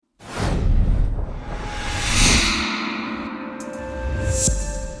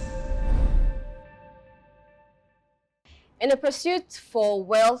In the pursuit for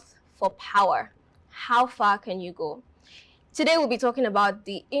wealth, for power, how far can you go? Today we'll be talking about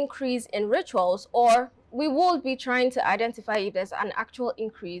the increase in rituals, or we will be trying to identify if there's an actual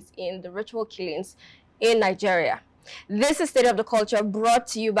increase in the ritual killings in Nigeria. This is State of the Culture, brought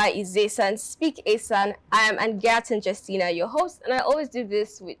to you by Izesan. Speak Asan. I am Angatin Justina, your host, and I always do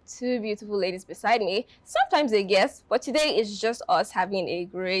this with two beautiful ladies beside me. Sometimes a guest, but today it's just us having a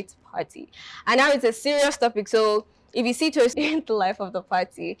great party. And now it's a serious topic, so if you see tourists in the life of the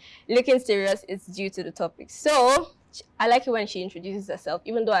party looking serious, it's due to the topic. So I like it when she introduces herself,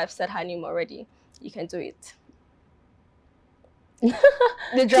 even though I've said her name already. You can do it.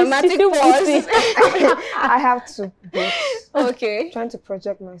 The dramatic pause. I have to breathe. Okay. Trying to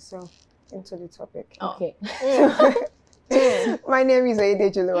project myself into the topic. Okay. My name is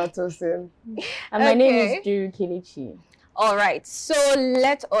Aide Juluwatosin. And my name is Juru Kilichi. All right. So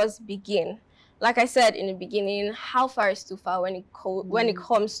let us begin. Like I said in the beginning, how far is too far when it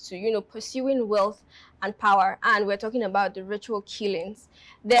comes to, pursuing wealth and power? And we're talking about the ritual killings.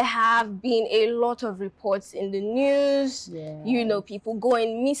 There have been a lot of reports in the news, people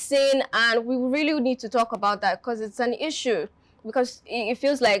going missing, and we really need to talk about that because it's an issue, because it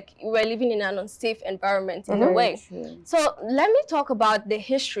feels like we're living in an unsafe environment in a way. True. So let me talk about the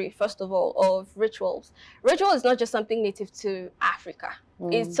history, first of all, of rituals. Ritual is not just something native to Africa.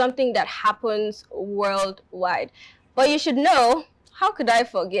 It's something that happens worldwide. But you should know, how could I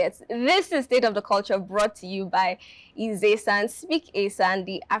forget? This is State of the Culture, brought to you by Izesan. Speak Asan,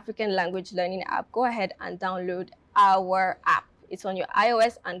 the African language learning app. Go ahead and download our app. It's on your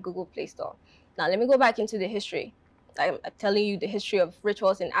iOS and Google Play Store. Now, let me go back into the history. I'm telling you the history of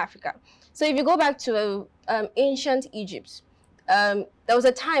rituals in Africa. So if you go back to ancient Egypt, there was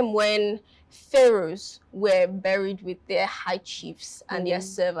a time when pharaohs were buried with their high chiefs and their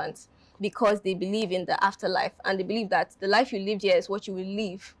servants, because they believe in the afterlife, and they believe that the life you lived here is what you will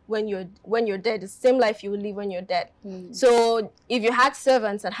live when you're dead. The same life you will live when you're dead. So if you had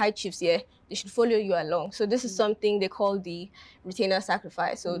servants and high chiefs here, they should follow you along. So this is something they call the retainer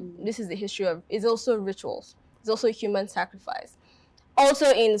sacrifice. So this is the history of, it's also rituals. It's also human sacrifice.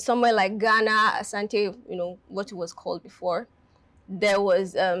 Also in somewhere like Ghana, Asante, what it was called before, there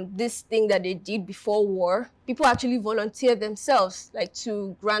was this thing that they did before war. People actually volunteer themselves, like,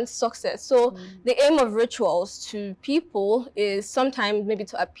 to grant success. So the aim of rituals to people is sometimes maybe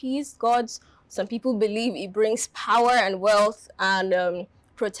to appease gods. Some people believe it brings power and wealth and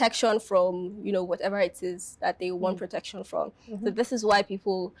protection from, whatever it is that they want protection from. So this is why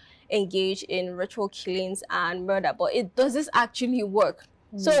people engage in ritual killings and murder. But does this actually work?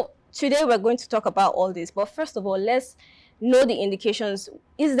 So today we're going to talk about all this. But first of all, let's know the indications.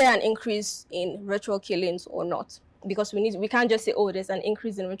 Is there an increase in ritual killings or not? Because we can't just say, oh, there's an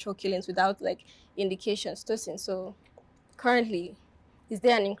increase in ritual killings without indications. Tosin, so currently, is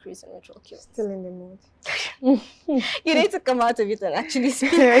there an increase in ritual killings? Still in the mood. You need to come out of it and actually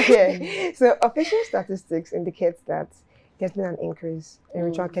speak. Okay. So official statistics indicate that there's been an increase in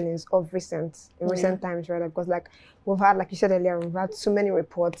ritual killings of recent times, right? Because we've had, like you said earlier, we've had so many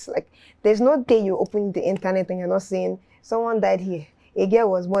reports. There's no day you open the internet and you're not seeing someone died here, a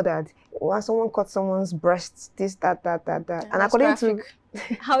girl was murdered, or someone cut someone's breasts, this, that. Yeah, and according graphic.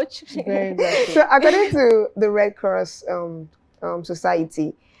 to Ouch. Very graphic. so according to the Red Cross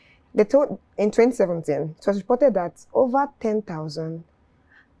Society, they told in 2017, it was reported that over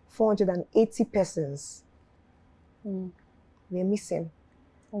 10,480 persons were missing.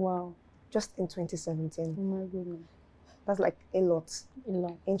 Wow. Just in 2017. Oh my goodness. That's like a lot. A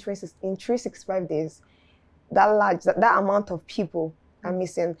lot. In 365 days, that amount of people are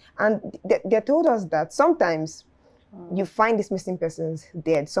missing. And they told us that sometimes you find these missing persons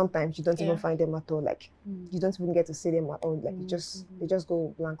dead. Sometimes you don't even find them at all. You don't even get to see them at all. They just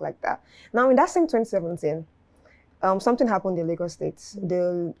go blank like that. Now, in that same 2017, something happened in Lagos State,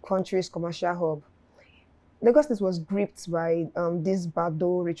 the country's commercial hub. Lagos State was gripped by these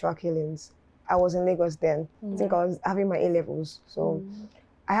Bado ritual killings. I was in Lagos then. I think I was having my A-levels. So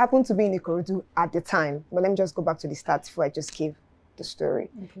I happened to be in Ikorodu at the time. But let me just go back to the start before I just give the story.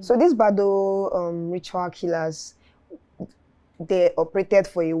 Okay. So these Bado ritual killers, they operated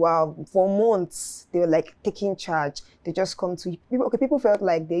for a while. For months, they were taking charge. They just come to people. Okay, people felt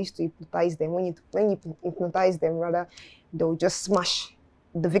like they used to hypnotize them. When you hypnotize them, rather, they'll just smash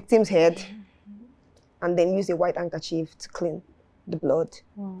the victim's head and then use a white handkerchief to clean the blood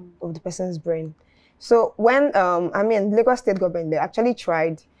of the person's brain. So when, Lagos State government, they actually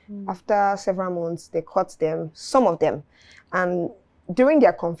tried. After several months, they caught them, some of them. And during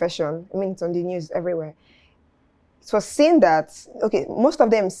their confession, it's on the news everywhere, it was seen that, okay, most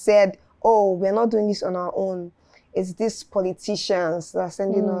of them said, oh, we're not doing this on our own. it's these politicians that are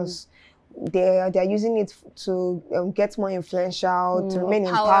sending us. They're using it to get more influential, to remain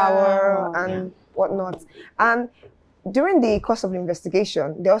in power and whatnot. And during the course of the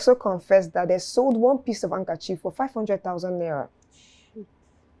investigation, they also confessed that they sold one piece of handkerchief for 500,000 naira.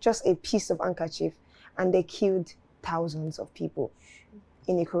 Just a piece of handkerchief, and they killed thousands of people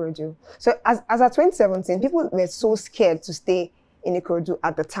in Ikorodu. So as at 2017, people were so scared to stay in Ikorodu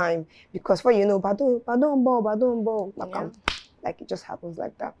at the time because, for you know, badon, like it just happens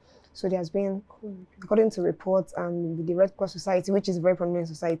like that. So there has been, according to reports and with the Red Cross Society, which is a very prominent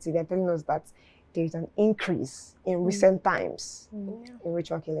society, they're telling us that there is an increase in recent times in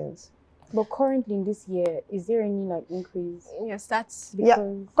ritual killings. But currently in this year, is there any like increase? Yes, that's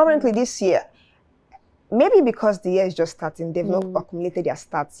currently this year, maybe because the year is just starting, they've not accumulated their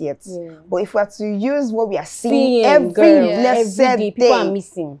stats yet. But if we are to use what we are seeing every blessed day, people are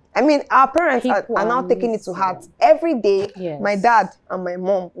missing. I mean, our parents are now taking it to heart. Every day, my dad and my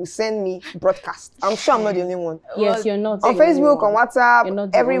mom will send me broadcasts. I'm sure I'm not the only one. Yes, you're not. On Facebook, on WhatsApp,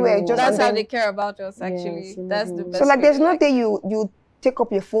 everywhere. Just that's how they care about us, actually. That's the best. So like, there's no day you take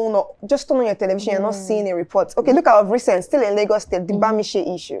up your phone or just turn on your television and not seeing a report. Okay, look at recent, still in Lagos State, the Bamishe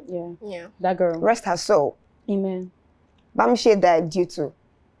issue. That girl. Rest her soul. Amen. Bamishe died due to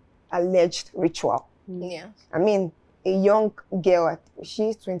alleged ritual. I mean, a young girl,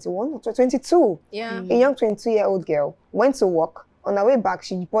 she's 21 or 22. A young 22-year-old girl went to work. On her way back,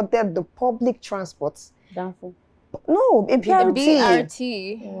 she boarded the public transport. Downfall. No, a BRT.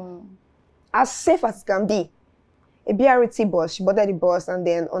 BRT. Wow. As safe as it can be. A BRT bus. She boarded the bus, and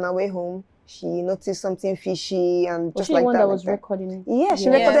then on her way home, she noticed something fishy and just like that. Was she the one that was recording it? Yeah, she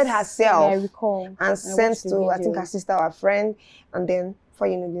recorded herself. Yeah, I recall. And sent to, I think, her sister or her friend. And then, before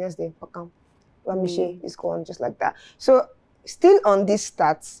you know, the next day, Bamishe is gone, just like that. So, still on these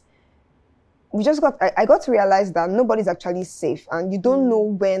stats, I got to realize that nobody's actually safe. And you don't know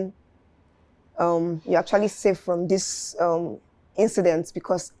when you're actually safe from this incidents,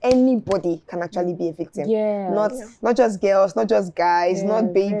 because anybody can actually be a victim. Not just girls, not just guys,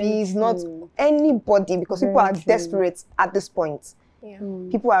 not babies, not anybody, because people are desperate at this point.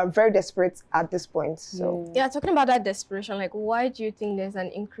 People are very desperate at this point. So talking about that desperation, like, why do you think there's an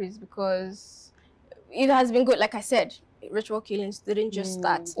increase? Because it has been good, like I said, ritual killings didn't just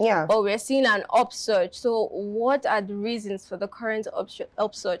start. But we're seeing an upsurge. So what are the reasons for the current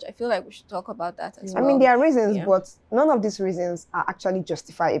upsurge? I feel like we should talk about that as well. I mean, there are reasons, but none of these reasons are actually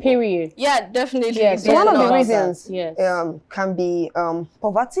justifiable. Period. Yeah, definitely. So one of the reasons can be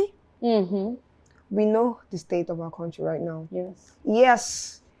poverty. We know the state of our country right now.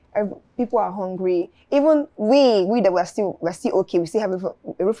 Yes, people are hungry. Even we that we're still okay. We still have a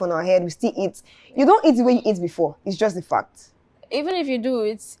roof on our head. We still eat. You don't eat the way you eat before. It's just the fact. Even if you do,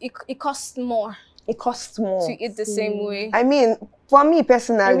 it costs more. It costs more to eat the same way. I mean, for me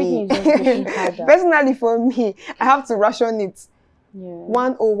personally, for me, I have to ration it.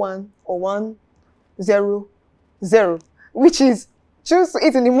 101 or 100, which is choose to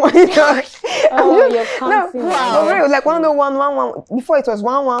eat in the morning. You're counting. Wow. Like 101, before it was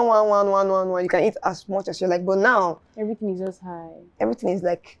 111. You can eat as much as you like, but now everything is just high. Everything is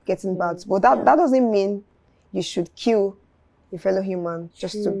like getting bad. But that doesn't mean you should kill a fellow human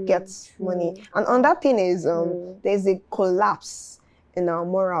just to get money. And on that thing is there's a collapse in our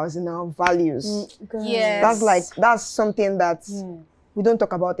morals, in our values. That's something that we don't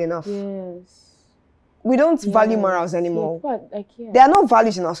talk about enough. We don't value morals anymore. There are no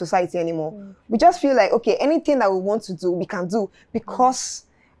values in our society anymore. We just feel like, okay, anything that we want to do, we can do, because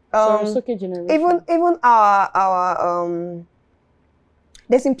even our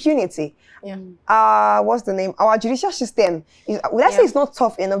there's impunity. What's the name? Our judicial system is, would I say it's not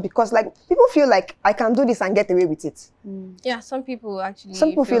tough enough, because like people feel like I can do this and get away with it. Some people actually. Some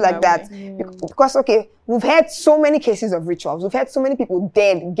people feel like that because okay, we've had so many cases of rituals. We've had so many people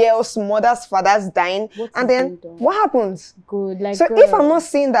dead, girls, mothers, fathers dying, and then what happens? If I'm not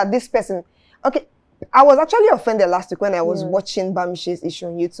seeing that this person, okay. I was actually offended last week when I was watching Bamishe's issue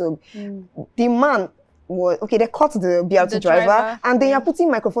on YouTube. The man was, they caught the BRT driver, and then you're putting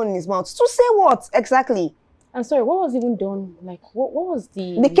microphone in his mouth. To say what exactly? I'm sorry, what was even done? Like, what was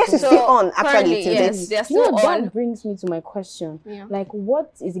the... The case is still on, actually. Yes, they're still on. That brings me to my question. Like,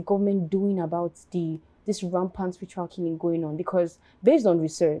 what is the government doing about this rampant ritual killing going on? Because based on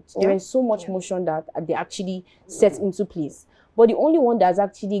research, there is so much motion that they actually set into place. But the only one that's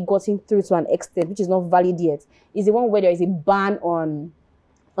actually gotten through to an extent, which is not valid yet, is the one where there is a ban on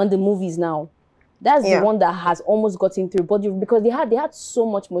the movies now. That's the one that has almost gotten through. But because they had so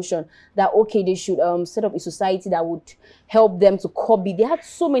much motion that, okay, they should set up a society that would help them to curb it. They had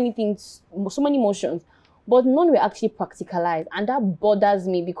so many things, so many motions. but none were actually practicalized, and that bothers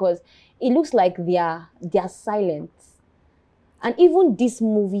me because it looks like they are silent. And even this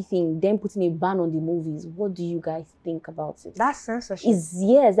movie thing, them putting a ban on the movies, what do you guys think about it? That's censorship. Does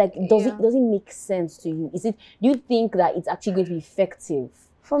it make sense to you? Do you think that it's actually going to be effective?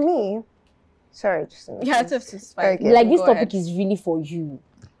 For me, sorry, just it's fine. Okay. Like, this topic is really for you.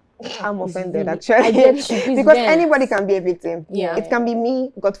 I'm offended, really, actually. I get you, because anybody can be a victim. Yeah. It can be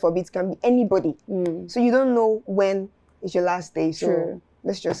me, God forbid, it can be anybody. So you don't know when is your last day. So True.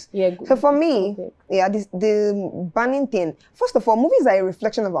 let's just... Good. So for me, the banning thing, first of all, movies are a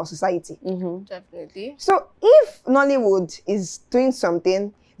reflection of our society. Definitely. So if Nollywood is doing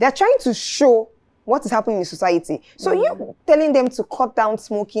something, they're trying to show what is happening in society. So you telling them to cut down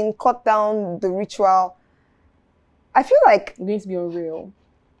smoking, cut down the ritual, I feel like it's going to be unreal.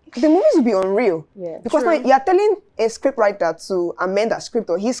 The movies will be unreal. Yeah. Because now you're telling a scriptwriter to amend a script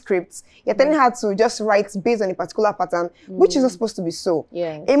or his scripts. You're telling her to just write based on a particular pattern, which is not supposed to be so.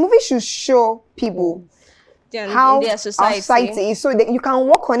 Yeah. A movie should show people how their our society is, so that you can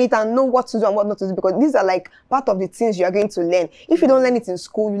work on it and know what to do and what not to do, because these are like part of the things you are going to learn. If you don't learn it in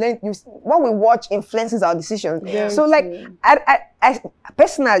school, what we watch influences our decisions. Yeah. So like, I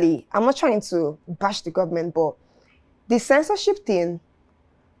personally, I'm not trying to bash the government, but the censorship thing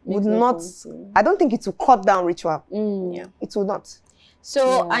would not, I don't think it will cut down ritual. Yeah. It will not.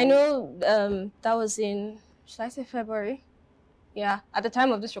 So I know that was in, should I say February? Yeah, at the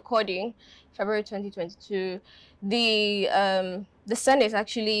time of this recording, February 2022, the Senate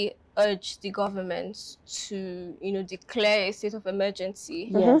actually urged the government to, declare a state of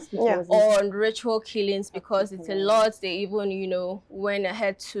emergency on ritual killings, because it's a lot. They even, went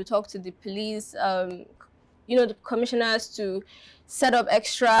ahead to talk to the police, the commissioners, to set up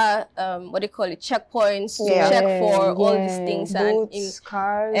extra, checkpoints to check for all these things. Boats,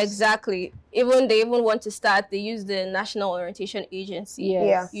 cars. Exactly. They even want to start, they use the National Orientation Agency,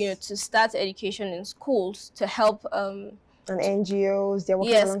 to start education in schools to help... and NGOs, they're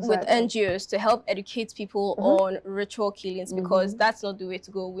working alongside NGOs to help educate people on ritual killings, because that's not the way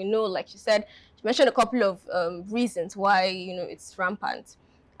to go. We know, like you said, you mentioned a couple of reasons why, it's rampant.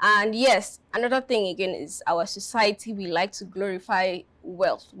 And yes, another thing again is our society, we like to glorify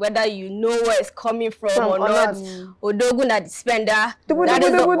wealth, whether you know where it's coming from or not. Odogun the spender. That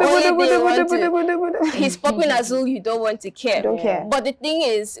is the only thing he's popping as though you don't want to care. Don't care. But the thing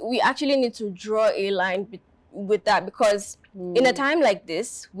is, we actually need to draw a line with that, because in a time like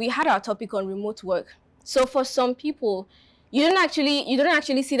this, we had our topic on remote work. So for some people, you don't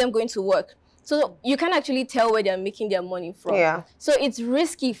actually see them going to work. So you can actually tell where they're making their money from. Yeah. So it's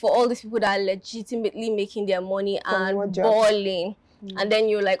risky for all these people that are legitimately making their money and balling. And then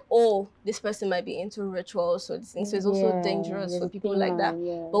you're like, oh, this person might be into rituals. So this thing. So it's also dangerous for people like that.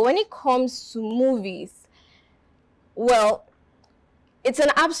 Yeah. But when it comes to movies, well, it's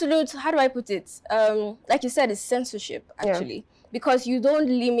an absolute, how do I put it? Like you said, it's censorship, actually. Yeah. Because you don't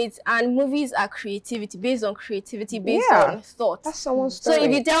limit, and movies are creativity, based on thought. That's someone's story. So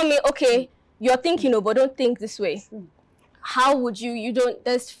if you tell me, okay, you're thinking, but don't think this way. How would you don't,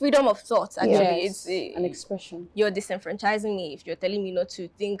 there's freedom of thought, actually. Yes, it's an expression. You're disenfranchising me if you're telling me not to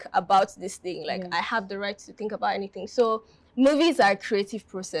think about this thing. Like, I have the right to think about anything. So movies are a creative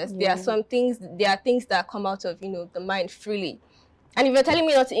process. There are things that come out of, the mind freely. And if you're telling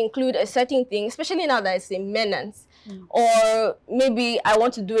me not to include a certain thing, especially now that it's a menace, or maybe I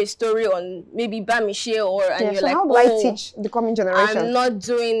want to do a story on maybe Bamishe, and you're like, how do I teach the coming generation? I'm not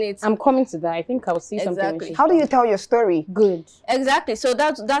doing it. I'm coming to that. I think I'll see something. How do you tell your story? Good. Exactly. So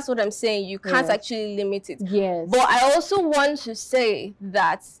that's what I'm saying. You can't actually limit it. Yes. But I also want to say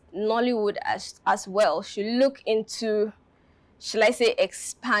that Nollywood as well should look into, shall I say,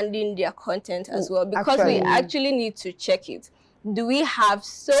 expanding their content as well, because we actually need to check it. Do we have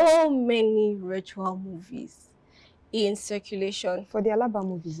so many ritual movies in circulation? For the Alaba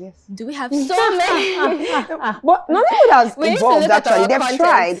movies, yes. Do we have so many? But Nollywood has evolved, actually. They've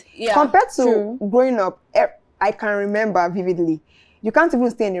tried. Compared to growing up, I can remember vividly. You can't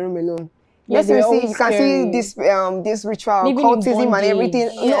even stay in a room alone. Yes, you can see this ritual, cultism and everything.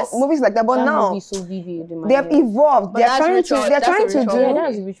 Yes. Movies like that. But that now so vivid, they have evolved. They're trying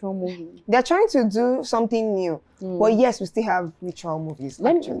to do something new. But yes, we still have ritual movies.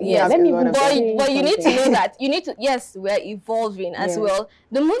 Actually. Yes, but you need to know that we're evolving as well.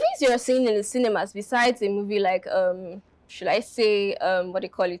 The movies you're seeing in the cinemas, besides a movie like should I say, what do you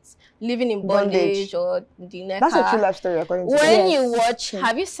call it? Living in Bondage or The Neka. That's a true life story, according to When you watch,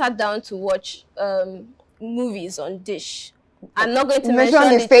 have you sat down to watch movies on Dish I'm not going to mention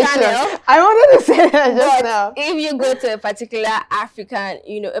the station. channel. I wanted to say that just now. If you go to a particular African,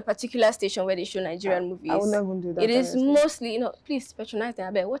 a particular station where they show Nigerian movies, I would never do that. It is mostly, please patronize them.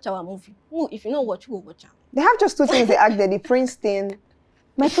 I bet watch our movie. If you know what, you go watch them. They have just two things they act there: the prince thing,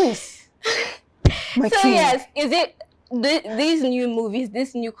 my prince, my king. Yes, is it these new movies,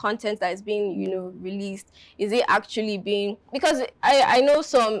 this new content that is being, released? Is it actually being, because I know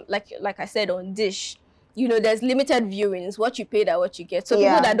some, like I said on Dish. There's limited viewings. What you pay, that what you get. So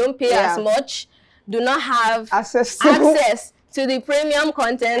people that don't pay as much do not have access to the premium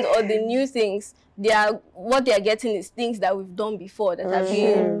content or the new things. What they are getting is things that we've done before that are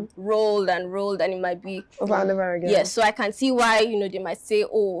being rolled, and it might be over and over again. Yes, so I can see why they might say,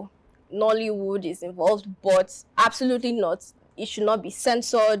 oh, Nollywood is involved, but absolutely not. It should not be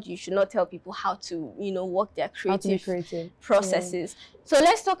censored. You should not tell people how to, work their creative processes. So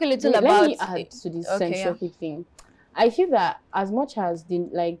let's talk a little about. Let me add to this censorship thing. I feel that as much as them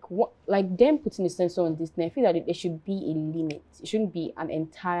putting a censor on this, I feel that there should be a limit. It shouldn't be an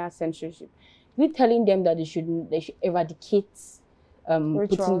entire censorship. You telling them that they should eradicate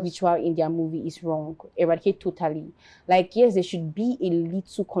putting ritual in their movie is wrong. Eradicate totally. Yes, there should be a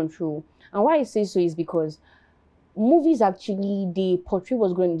little control. And why I say so is because movies actually, they portray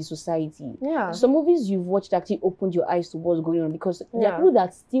what's going on in the society. Yeah. Some movies you've watched actually opened your eyes to what's going on, because there are people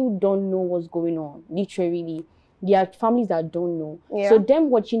that still don't know what's going on. Literally, there are families that don't know. Yeah. So them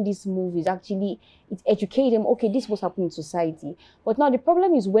watching these movies actually, it educates them. Okay, this was happening in society. But now the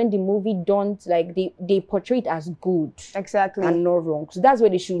problem is when the movie don't they portray it as good, exactly, and not wrong. So that's where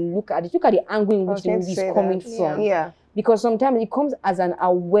they should look at it. Look at the angle in which the movie is coming from. Yeah. Because sometimes it comes as an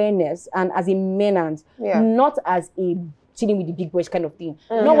awareness and as a menace, not as a chilling with the big boys kind of thing.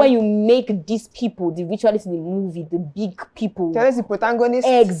 Not when you make these people, the ritualists in the movie, the big people. There is the protagonist.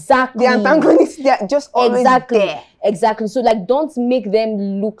 Exactly. The antagonists, they're just always there. Exactly. So don't make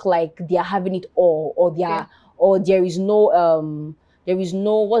them look like they're having it all, or there is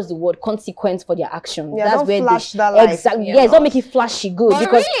no what's the word, consequence for their actions. Yeah, that's don't where flash that life. Exactly. Yeah, don't make it flashy good. But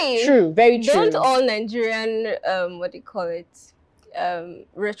because really, true, very true. Don't all Nigerian what do you call it?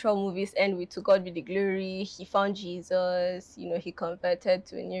 Ritual movies end with "To God be the glory." He found Jesus. He converted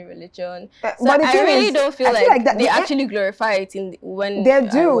to a new religion. So but I really don't feel like they actually glorify it when they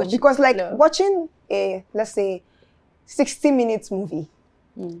do, because watching a, let's say, 60 minutes movie,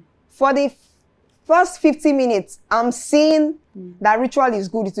 for the first 50 minutes, I'm seeing that ritual is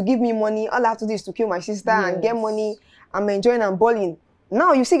good. It's to give me money. All I have to do is to kill my sister and get money. I'm enjoying and balling.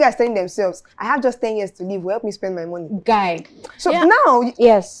 Now you see guys telling themselves, I have just 10 years to live. Will help me spend my money. Guy. So now,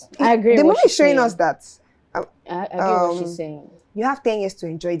 yes, I agree. The movie is showing us that. I agree what she's saying. You have 10 years to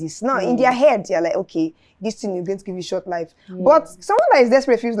enjoy this. Now, in their head, they're like, okay, this thing is going to give you short life. But someone that is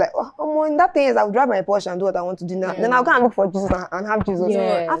desperate feels like, oh, in that 10 years, I'll drive my Porsche and do what I want to do now. Then I'll go and look for Jesus and have Jesus.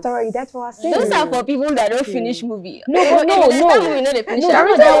 Yes. After all, you died for our sins. Those are for people that don't finish movie. No. They finish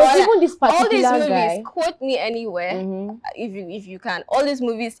Even this particular all these movies, guy. quote me anywhere, if you can. All these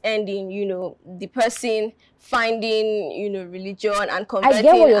movies ending, the person finding, religion and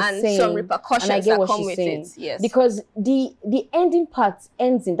converting, and some repercussions that come with it. Yes. Because the ending part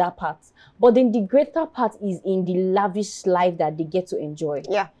ends in that part, but then the greater part is in the lavish life that they get to enjoy.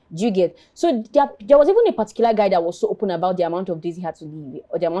 Yeah. Do you get? So there was even a particular guy that was so open about the amount of days he had to live,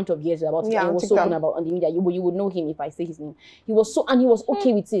 or the amount of years about it. And he was so open about on the media. You would know him if I say his name. He was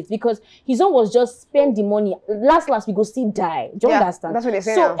okay with it, because his own was just spend the money. Last we go see die. Do you understand? That's what they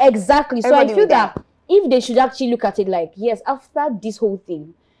say. So now. Exactly. Everybody so I feel that if they should actually look at it like, yes, after this whole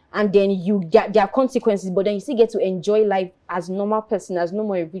thing, and then you get their consequences, but then you still get to enjoy life as normal person, as no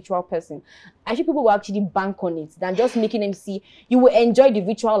more a ritual person. I think people will actually bank on it than just making them see you will enjoy the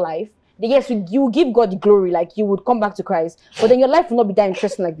ritual life. Yes, you give God the glory, like you would come back to Christ, but then your life will not be that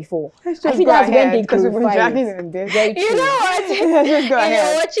interesting like before. I think that's when they glorify it. Very true. You know what? If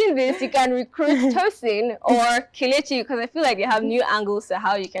you're watching this, you can recruit Tosin or Kelechi, because I feel like they have new angles to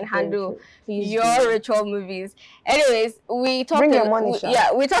how you can handle your ritual movies. Anyways, we talked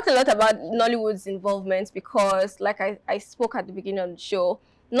a lot about Nollywood's involvement, because like I spoke at the beginning of the show,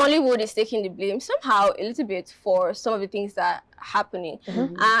 Nollywood is taking the blame somehow a little bit for some of the things that are happening.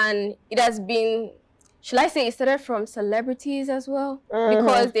 And it has been, should I say, it started from celebrities as well,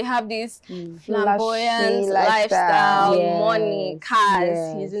 because they have this flamboyant lifestyle, money,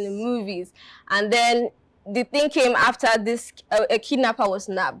 cars, he's in the movies. And then the thing came after this, a kidnapper was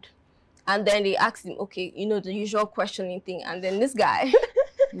nabbed. And then they asked him, okay, the usual questioning thing. And then this guy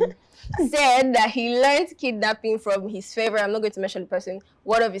said that he learned kidnapping from his favorite, I'm not going to mention the person,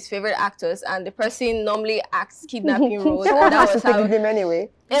 one of his favorite actors, and the person normally acts kidnapping roles. Someone has to take the blame anyway.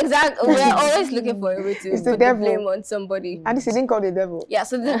 Exactly. We're always looking for a way to put the blame on somebody. And this is called the devil. Yeah,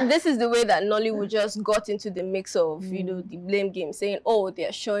 so this is the way that Nollywood just got into the mix of, you know, the blame game, saying, oh,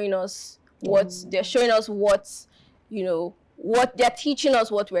 they're showing us what, what they're teaching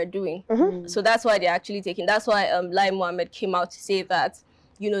us what we're doing. So that's why they're actually taking, that's why Lai Mohammed came out to say that,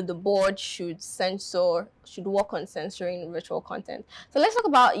 you know, the board should work on censoring ritual content. So let's talk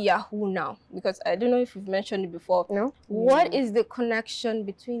about Yahoo now, because I don't know if you've mentioned it before. No. What is the connection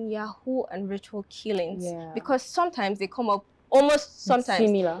between Yahoo and ritual killings? Yeah. Because sometimes they come up almost sometimes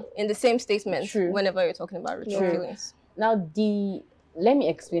similar in the same statement. True. Whenever you're talking about ritual killings. Now, let me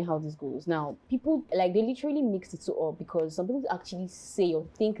explain how this goes. Now, people, like, they literally mix it up because some people actually say or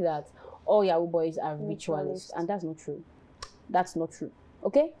think that all Yahoo boys are ritualists, and that's not true. That's not true.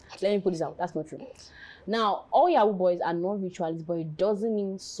 Okay? Let me put this out. That's not true. Now, all Yahoo boys are not ritualists, but it doesn't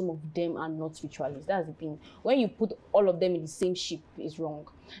mean some of them are not ritualists. That's the thing. When you put all of them in the same ship, it's wrong.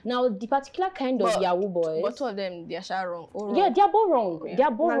 Now, the particular kind of Yahoo boys... But two of them, they're wrong. Yeah, they're both wrong. Yeah.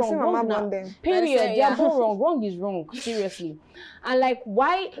 They're both wrong. Period. They're both wrong. Wrong is wrong. Seriously. And like,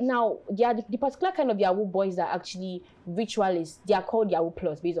 why now? Yeah, the particular kind of Yahoo boys that are actually ritualists, they are called Yahoo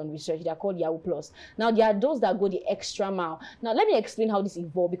Plus based on research. They are called Yahoo Plus. Now, there are those that go the extra mile. Now, let me explain how this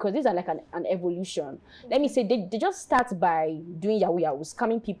evolved, because these are like an evolution. Let me say, they just start by doing Yahoo,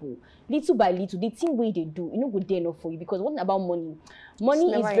 scamming people. Little by little, the thing way they do, good day enough for you, because what about money?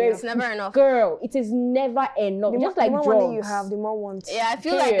 Money is it's never enough. Girl, it is never enough. Just like drugs. The more money you have, the more want. Yeah, I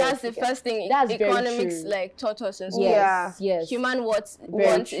feel like that's the first thing economics like taught us in school. Yes. Human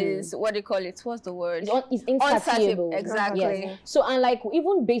want is, what do you call it? What's the word? It's insatiable. Exactly. Yes. So, and like,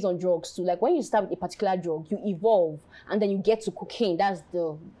 even based on drugs too, like when you start with a particular drug, you evolve and then you get to cocaine. That's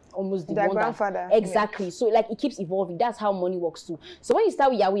almost the one grandfather. Exactly. So like it keeps evolving. That's how money works too. So when you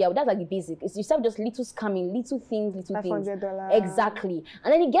start with Yahoo, that's like the basic. You start just little scamming, little things. $500. Exactly.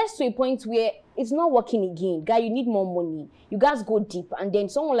 And then it gets to a point where it's not working again. Guy, you need more money. You guys go deep, and then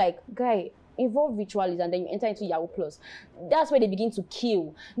someone like, guy, involve ritualism, and then you enter into Yahoo Plus. That's where they begin to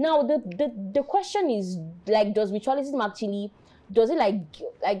kill. Now the question is, like, does ritualism actually, does it like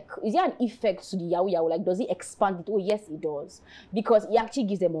is there an effect to the Yahoo? Like, does it expand it? Oh yes, it does, because it actually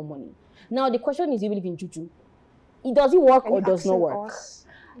gives them more money. Now the question is, do you believe in juju? Does it work or does not work?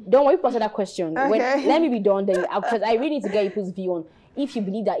 Don't worry, answer that question. Okay. Let me be done then, because I really need to get people's view on if you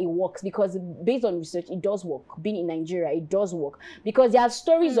believe that it works, because based on research, it does work. Being in Nigeria, it does work, because there are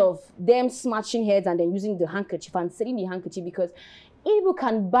stories of them smashing heads and then using the handkerchief and selling the handkerchief, because if you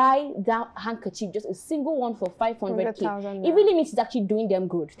can buy that handkerchief, just a single one for 500K, it really means it's actually doing them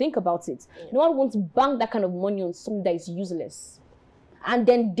good. Think about it. No one wants to bank that kind of money on something that is useless. And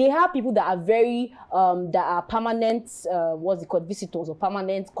then they have people that are very, that are permanent, visitors or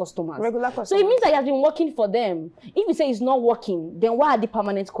permanent customers. Regular customers. So it means that it has been working for them. If you say it's not working, then why are they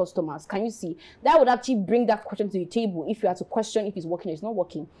permanent customers? Can you see? That would actually bring that question to the table if you had to question if it's working or it's not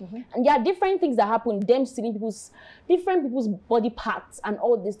working. And there are different things that happen, them stealing different people's body parts and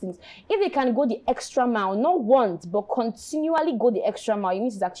all these things. If they can go the extra mile, not once, but continually go the extra mile, it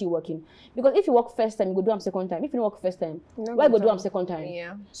means it's actually working. Because if you work first time, you go do them second time. If you don't work first time, why go do them second time?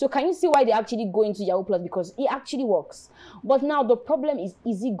 Yeah. So can you see why they actually go into Yahoo Plus? Because it actually works. But now the problem is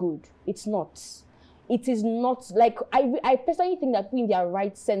it good? It's not. It is not. Like, I personally think that people in their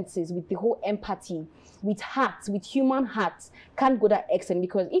right senses, with the whole empathy, with heart, with human heart, can't go that extent.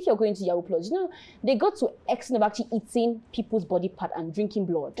 Because if you're going to Yahoo Plus, they go to extent of actually eating people's body part and drinking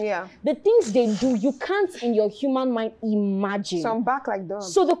blood. Yeah. The things they do, you can't in your human mind imagine. Some back like that.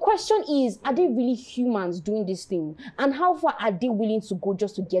 So the question is, are they really humans doing this thing? And how far are they willing to go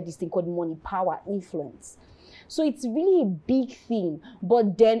just to get this thing called money, power, influence? So it's really a big thing.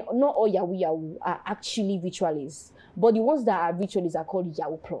 But then not all Yahoo are actually ritualists. But the ones that are ritualists are called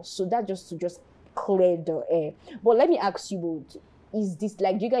Yahoo Plus. So that's just to clear the air. But let me ask you both, is this,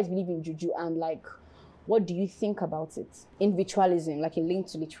 like, do you guys believe in juju, and like, what do you think about it in ritualism, like a link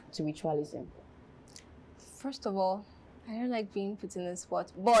to ritualism? First of all, I don't like being put in the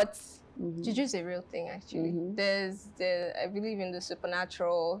spot, but juju is a real thing, actually. I believe in the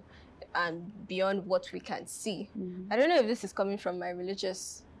supernatural and beyond what we can see. I don't know if this is coming from my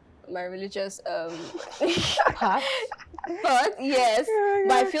religious path. But yes,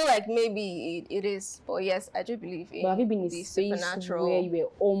 but I feel like maybe it is. But yes, I do believe in But have you been in the a space supernatural. where you were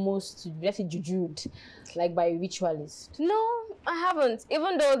almost, let's say, jujued, like by a ritualist? No, I haven't.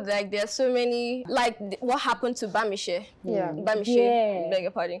 Even though like there are so many, like what happened to Bamishe. Bamishe, beg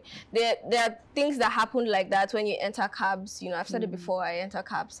your pardon. There are things that happen like that when you enter cabs. You know, I've said it before. I enter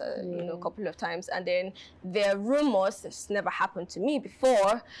cabs, you know, a couple of times, and then there are rumors. This never happened to me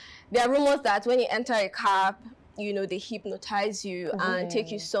before. There are rumors that when you enter a cab, you know, they hypnotize you and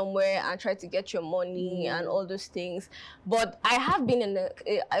take you somewhere and try to get your money and all those things. But I have been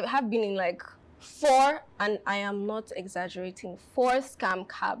in like 4, and I am not exaggerating, 4 scam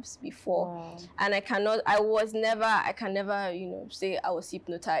cabs before. And I can never, you know, say I was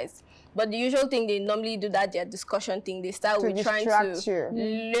hypnotized. But the usual thing they normally do, that their discussion thing, they start with trying to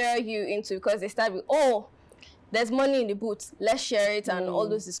lure you into, because they start with, oh, there's money in the booth, let's share it, and all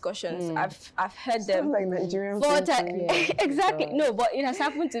those discussions. I've heard them like Nigerian 4 times. Exactly. No, but it has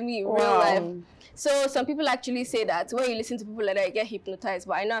happened to me in real life. So some people actually say that when you listen to people like that, you get hypnotized.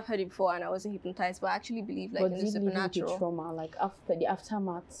 But I know I've heard it before and I wasn't hypnotized, but I actually believe like in the supernatural. The trauma, like after the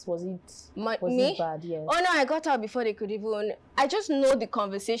aftermath, was it bad? Yes. Oh no, I got out before they could even. I just know the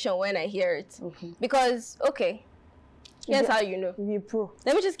conversation when I hear it. Because here's how you know. Be pro.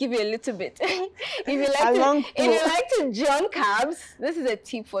 Let me just give you a little bit. if you like to jump cabs, this is a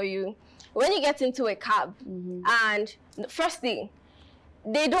tip for you. When you get into a cab, and first thing,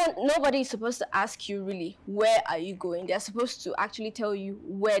 nobody is supposed to ask you really, where are you going? They're supposed to actually tell you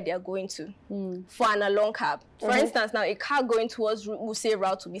where they're going to for an along cab. For instance, now a car going towards Wuse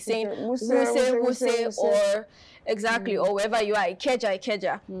route will be saying Wuse, or exactly, or wherever you are,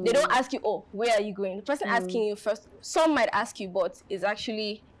 Ikeja. They don't ask you, oh, where are you going? The person asking you first, some might ask you, but it's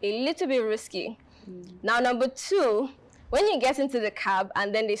actually a little bit risky. Now, number 2, when you get into the cab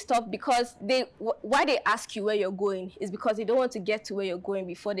and then they stop, because why they ask you where you're going is because they don't want to get to where you're going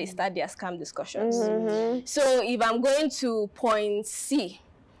before they start their scam discussions. So if I'm going to point C,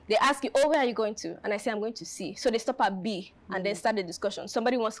 they ask you, oh, where are you going to? And I say, I'm going to C. So they stop at B and then start the discussion.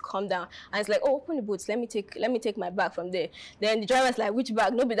 Somebody wants to come down and it's like, oh, open the boots. Let me take my bag from there. Then the driver's like, which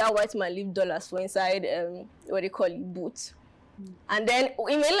bag? No, but that white man leave dollars for inside, what they call it, boots. And then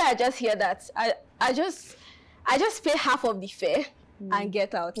immediately I just hear that. I just pay half of the fare and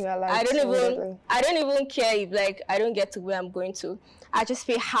get out. I don't even care if like I don't get to where I'm going to. I just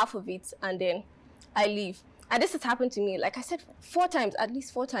pay half of it and then I leave. And this has happened to me, like I said, 4 times, at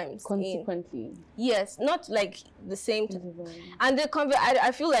least 4 times. Consequently. Yes, not like the same time. And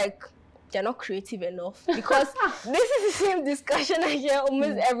I feel like they're not creative enough, because this is the same discussion I hear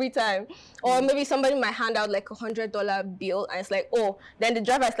almost every time. Or maybe somebody might hand out like $100 bill and it's like, oh, then the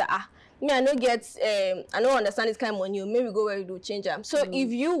driver is like, me, I don't understand this kind of money. Maybe go where you do change them. So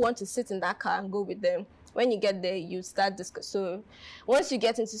if you want to sit in that car and go with them, when you get there, you start discuss. So once you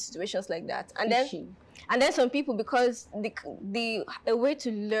get into situations like that, and then some people, because a way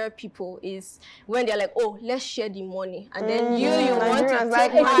to lure people is when they're like, oh, let's share the money, and then you want to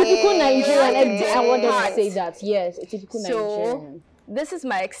take a typical Nigerian. I want to say that. Yes, a typical Nigerian. This is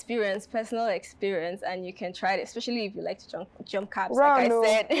my experience, personal experience, and you can try it, especially if you like to jump cabs. Like I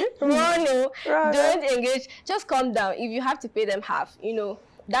said, don't engage. Just calm down. If you have to pay them half, you know,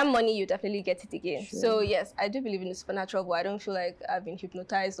 that money, you definitely get it again. Sure. So yes, I do believe in the supernatural, but I don't feel like I've been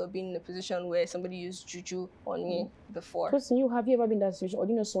hypnotized or been in a position where somebody used juju on me before. Person, have you ever been in that situation, or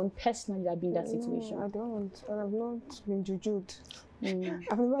do you know someone personally that been in that situation? I don't. I've not been jujued.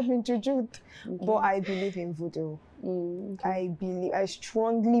 I've never been jujued, but I believe in voodoo. I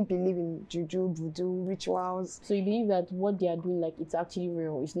strongly believe in juju, voodoo, rituals. So you believe that what they are doing, like, it's actually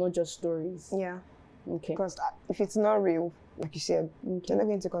real, it's not just stories? Yeah. Okay. Because if it's not real, like you said, they're not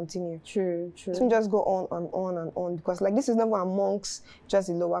going to continue. True. So just go on and on and on, because like this is not amongst just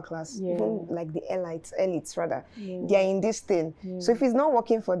the lower class, even like the elites rather. They are in this thing. So if it's not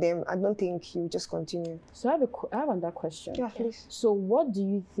working for them, I don't think you just continue. So I have another question. Yeah, please. So what do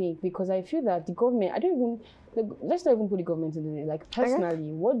you think? Because I feel that the government, let's not even put the government in it. Like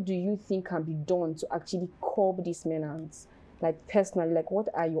personally, what do you think can be done to actually curb these menace? Like personally, like what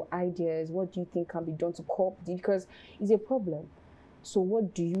are your ideas? What do you think can be done to curb it? Because it's a problem. So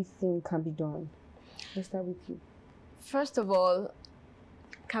what do you think can be done? Let's start with you. First of all,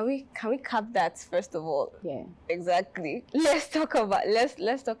 can we cap that first of all? Yeah. Exactly. Let's talk a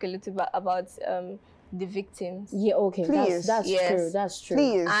little bit about the victims. Yeah, okay. Please. That's true. That's true.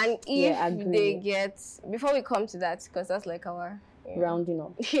 Please. And if they get, before we come to that, because that's like our rounding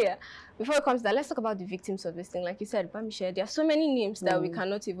up. Yeah. Before it comes to that, let's talk about the victims of this thing. Like you said, Bamishe, there are so many names that we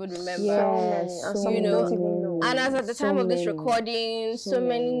cannot even remember. Yes, you know, And as at the time of this recording, so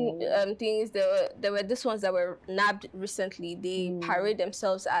many things, there were these ones that were nabbed recently. They parade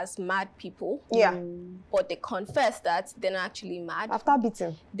themselves as mad people. Yeah. But they confess that they're not actually mad. After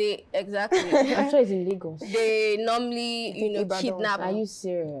beating. Exactly. I'm sure it's in Lagos. They normally, kidnap. Are you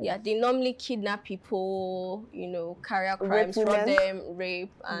serious? Yeah, they normally kidnap people, carry out crimes, rob them,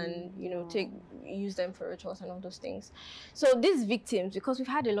 rape, and, use them for rituals and all those things. So these victims, because we've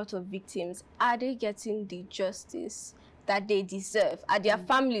had a lot of victims, are they getting the justice that they deserve? Are their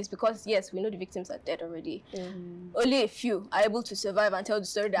families, because yes, we know the victims are dead already. Only a few are able to survive and tell the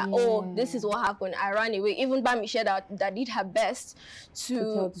story that, oh, this is what happened, I ran away. Even by Michelle that did her best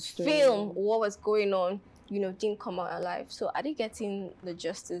to film what was going on, didn't come out alive. So are they getting the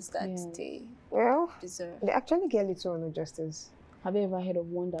justice that they deserve? They actually get little or no justice. Have you ever heard of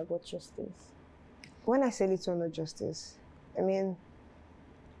one that got justice? When I say little or no justice, I mean,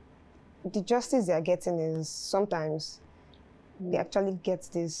 the justice they are getting is sometimes they actually get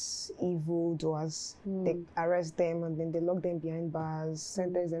these evil doers. They arrest them and then they lock them behind bars,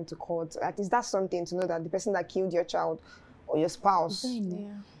 sentence them to court. At least that's something to know that the person that killed your child or your spouse,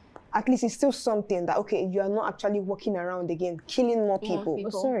 at least it's still something that, okay, you are not actually walking around again, killing more people. Oh,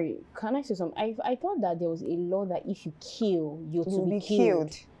 sorry, can I say something? I thought that there was a law that if you kill, you're to be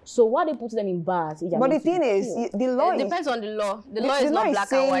killed. So why they put them in bars? But the thing is, the law depends on the law. The law is not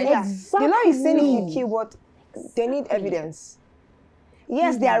black and white. Yeah, the law is saying if you kill, but they need evidence.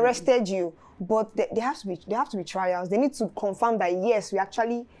 Yes, they arrested you, but there have to be trials. They need to confirm that yes, we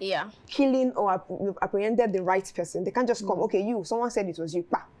actually killing or we've apprehended the right person. They can't just come, okay, someone said it was you,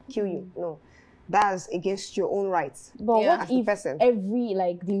 kill you. No. That's against your own rights. But what if every,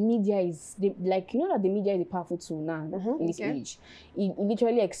 the media is, that the media is a powerful tool now in this age. It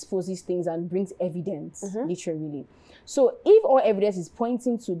literally exposes things and brings evidence, literally. So if all evidence is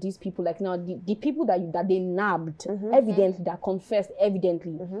pointing to these people, like now, the people that they nabbed, evidently, that confessed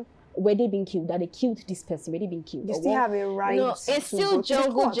evidently, were they being killed? That they killed this person? Were they being killed? You still have a right. No, it's still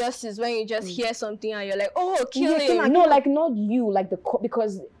jungle justice when you just hear something and you're like, oh, kill him. No, not you, the court,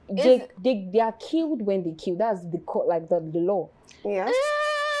 because they are killed when they kill. That's the court, the law. Yeah.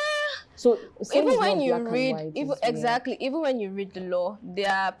 So even when you read, even when you read the law, there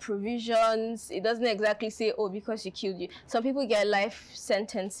are provisions. It doesn't exactly say, oh, because you killed you. Some people get life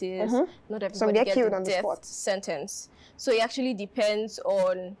sentences. Not everybody gets a death sentence. So it actually depends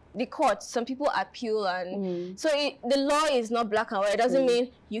on the court. Some people appeal, and so the law is not black and white. It doesn't mean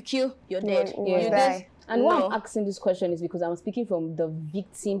you kill, you're dead. You die. And why I'm asking this question is because I'm speaking from the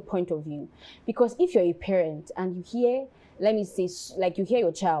victim point of view. Because if you're a parent and you hear, let me say, you hear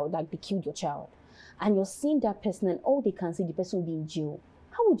your child, they killed your child, and you're seeing that person and all they can say, the person will be in jail,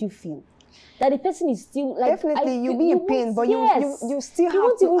 how would you feel? That the person is still definitely you'll be in pain, but you still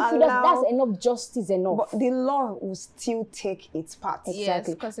have to allow. That's enough justice enough. But the law will still take its part.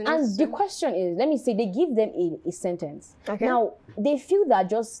 Exactly. Yes, and the question is, let me say, they give them a sentence. Okay. Now they feel that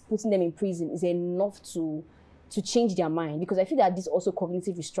just putting them in prison is enough to change their mind, because I feel that this is also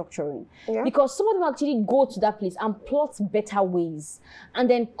cognitive restructuring. Yeah. Because some of them actually go to that place and plot better ways, and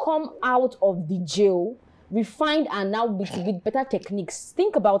then come out of the jail refined and now with better techniques.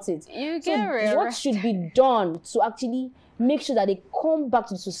 Think about it. What should be done to actually make sure that they come back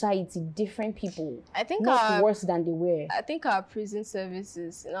to the society different people? I think not worse than they were. I think our prison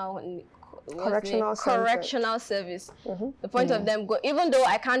services now correctional service. The point of them even though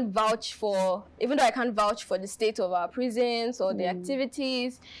I can't vouch for the state of our prisons or the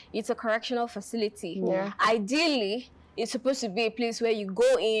activities, it's a correctional facility. Ideally, it's supposed to be a place where you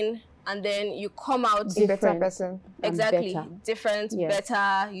go in and then you come out a better person. Exactly. Different,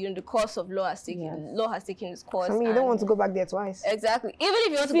 better, the course of law has taken its course. I mean, you don't want to go back there twice. Exactly. Even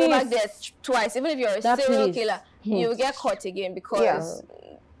if you want to go back there twice, even if you're a serial killer, you will get caught again, because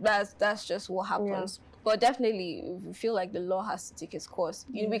that's just what happens. But definitely, we feel like the law has to take its course.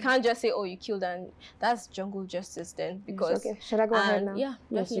 We can't just say, oh, you killed, and that's jungle justice then. Because should I go ahead now? Yeah,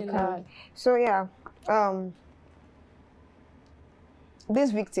 definitely. Yes, you can. So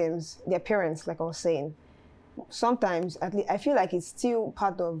these victims, their parents, like I was saying, sometimes, at least, I feel like it's still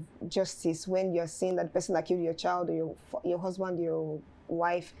part of justice when you're seeing that the person that killed your child or your husband, your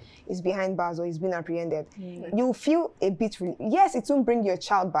wife is behind bars or is being apprehended. You feel a bit, yes, it won't bring your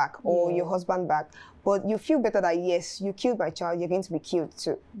child back or your husband back, but you feel better that, yes, you killed my child, you're going to be killed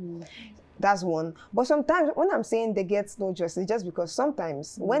too. That's one. But sometimes when I'm saying they get no justice, just because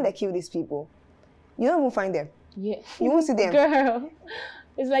sometimes when they kill these people, you don't even find them. Yeah. You won't see them. Girl.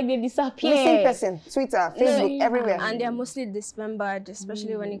 It's like they disappear. Missing person, Twitter, Facebook, everywhere. And they're mostly dismembered,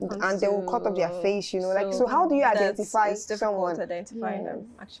 especially when it comes and they will cut off their face, you know. So, so how do you identify it's difficult someone? identifying them,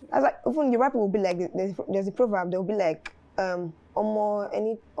 actually. As like, even the rapper will be like, there's a proverb, they'll be like, omo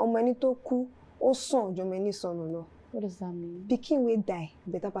eni to ku, o son jo many son or no. What does that mean? Pikin will die,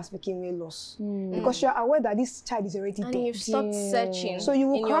 better pass pikin will loss. Because you're aware that this child is already dead. And you've stopped searching. So you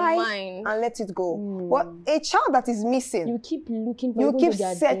will in cry your mind. and let it go. But a child that is missing, You keep looking for you even keep though they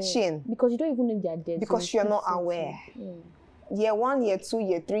are searching. dead. Because you don't even know if they are dead. Because so you're keep not searching. aware. Yeah. Year 1, year 2,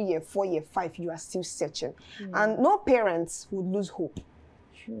 year 3, year 4, year 5, you are still searching. And no parents would lose hope.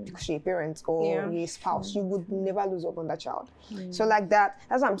 True. Because you're a parent or you're a spouse, you would never lose hope on that child. So like that's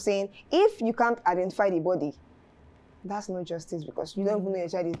what I'm saying. If you can't identify the body, that's not justice, because you don't even know your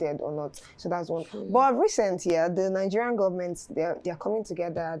child is dead or not. So that's one. But recent here, the Nigerian government, they're coming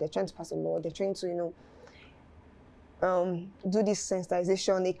together, they're trying to pass a law, they're trying to, do this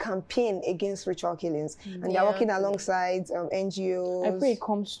sensitization, a campaign against ritual killings. And they're working alongside NGOs. I pray it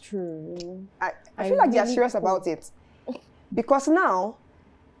comes true. I feel like they're serious about it. Because now,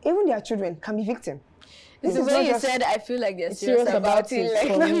 even their children can be victims. This is when you said, I feel like they're serious about it.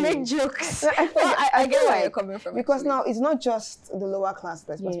 Like, they make jokes. I get where you're coming from. Because now, it's not just the lower class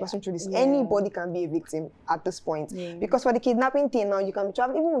that's passing through this. Anybody can be a victim at this point. Because for the kidnapping thing now, you can be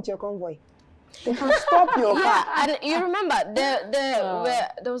traveling even with your convoy. They can stop your car. And you remember,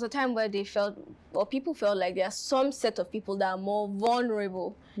 there was a time where people felt like there are some set of people that are more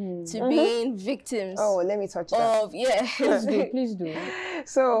vulnerable to being victims. Oh, let me touch that. Please do.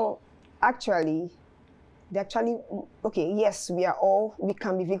 So, actually, okay, yes, we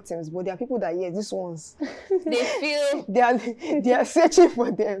can be victims, but there are people that, yes, these ones, they feel they are searching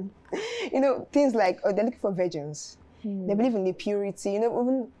for them. Things like, they're looking for virgins. They believe in the purity.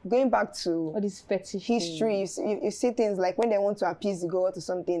 Even going back to all these fetish history, you see things like when they want to appease the god or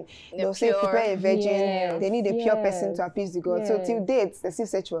something, they'll say prepare a virgin. Yes, they need a pure person to appease the god. So till date, they still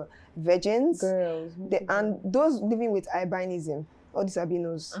search for virgins. Girls. And those living with albinism, all these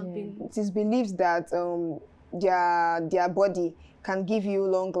albinos, it is believed that their body can give you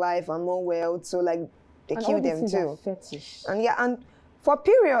long life and more wealth. So like they kill them too. Fetish. And for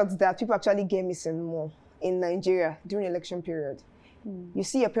periods that people actually get missing more. In Nigeria, during election period, you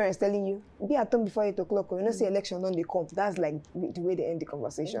see your parents telling you, be at home before 8 o'clock, or see election on the come. That's like the way they end the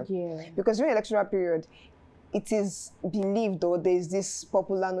conversation. Yeah. Because during electoral period, it is believed, or there's this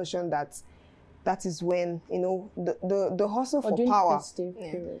popular notion that is when, the hustle for power.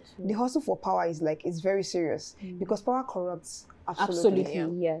 The hustle for power is like, it's very serious. Because power corrupts.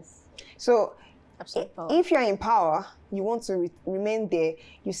 Absolutely. Yes. So, if you're in power, you want to remain there.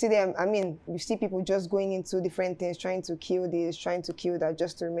 You see them, you see people just going into different things, trying to kill this, trying to kill that,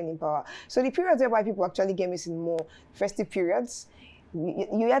 just to remain in power. So the periods whereby people actually get missing more, festive periods, you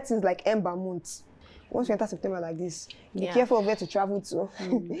hear things like Ember months. Once you enter September like this, be careful of where to travel to.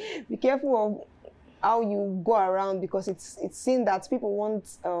 Be careful of how you go around, because it's seen that people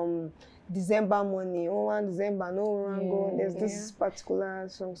want December money. Oh, 1 December, no rango. There's this particular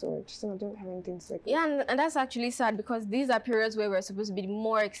song, so just I don't have anything to say. Yeah, and that's actually sad, because these are periods where we're supposed to be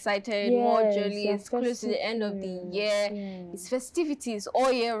more excited, more jolly. It's close to the end of the year. It's festivities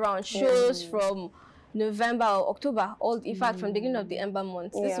all year round. Shows from November or October, in fact, from the beginning of the Ember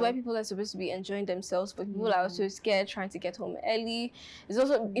month. This is where people are supposed to be enjoying themselves, but people are also scared, trying to get home early.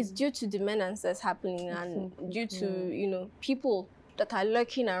 It's due to the menace that's happening, and due to, people that are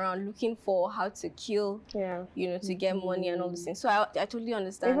lurking around, looking for how to kill, to get money and all these things. So I totally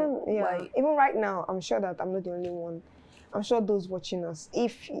understand why. Even right now, I'm sure that I'm not the only one. I'm sure those watching us,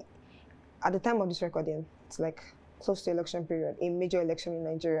 if at the time of this recording, it's like close to election period, a major election in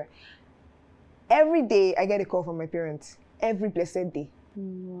Nigeria, every day I get a call from my parents. Every blessed day.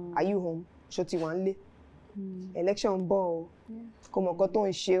 Are you home? Shoti wanle. Election ball. Come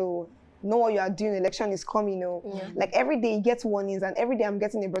on, show. Know what you are doing. Election is coming. Like every day you get warnings, and every day I'm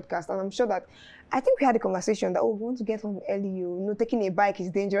getting a broadcast. And I'm sure that I think we had a conversation that we want to get home early. Taking a bike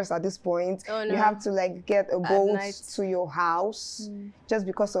is dangerous at this point. Oh, no. You have to like get a boat to your house just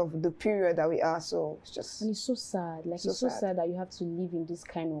because of the period that we are. So it's just, and it's so sad. Like it's so sad that you have to live in this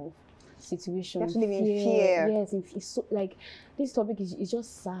kind of situation. You have to live in fear. Yes, it's so, like this topic is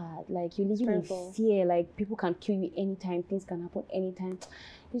just sad. Like you're living in fear. Like people can kill you anytime. Things can happen anytime.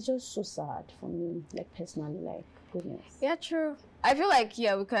 It's just so sad for me, like personally, like goodness. Yeah, true. I feel like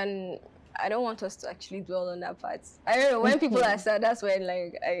we can. I don't want us to actually dwell on that part. I don't know, when people are sad, that's when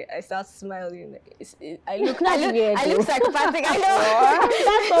like I start smiling. I look psychopathic. I know.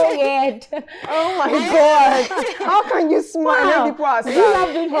 That's so weird. Oh my God! How can you smile when people are sad? You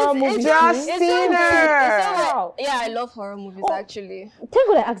love doing horror movies. Justina. Yeah, I love horror movies actually. Thank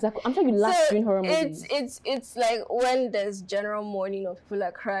God I asked that. I'm sure you laugh during horror movies. It's like when there's general mourning or people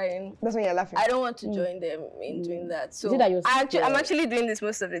are crying. That's when you're laughing. I don't want to join them in doing that. So I'm actually doing this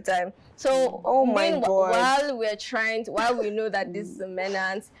most of the time. So oh my God. while we know that this is a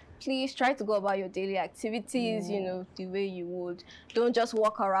menace, please try to go about your daily activities, you know, the way you would. Don't just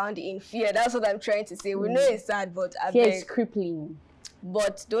walk around in fear. That's what I'm trying to say. We know it's sad, but fear is crippling.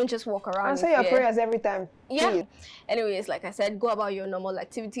 But don't just walk around and say your prayers every time. Yeah. Please. Anyways, like I said, go about your normal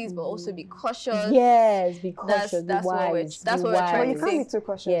activities, but also be cautious. Yes, be cautious. That's what we're trying But you to can't say. be too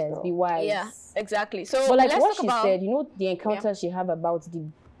cautious. Yes, though. be wise. Yeah, exactly. So, but like let's what talk she about, said, you know, the encounter she have about the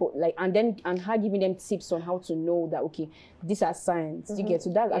and her giving them tips on how to know that okay, these are signs. You get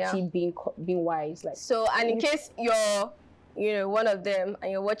so that's actually being wise. Like so, and in case you're, you know, one of them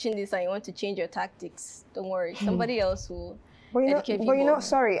and you're watching this and you want to change your tactics, don't worry, somebody else will. But you know,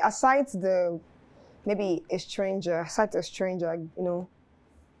 sorry. Aside maybe a stranger, you know,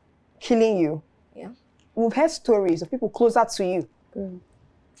 killing you. Yeah. We've heard stories of people closer to you.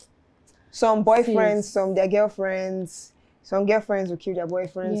 Some boyfriends, some their girlfriends. Some girlfriends will kill their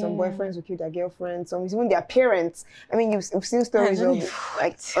boyfriends. Some boyfriends will kill their girlfriends. Some even their parents. I mean, you've seen stories of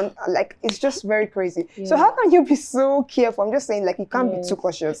like it's just very crazy. Yeah. So how can you be so careful? I'm just saying, like, you can't be too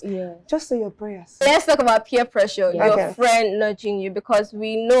cautious. Yeah. Just say your prayers. Let's talk about peer pressure. Yeah. Your friend nudging you, because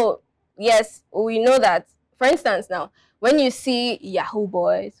we know that. For instance, now when you see Yahoo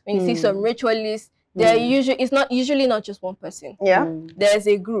boys, when you see some ritualists, they're usually not just one person. Yeah. There's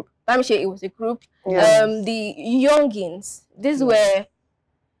a group. I'm sure it was a group. Yes. The youngins, these were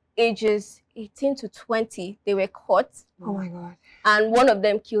ages 18 to 20. They were caught. Oh my God. And one of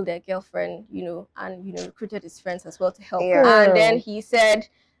them killed their girlfriend, you know, and, you know, recruited his friends as well to help. Yeah. And then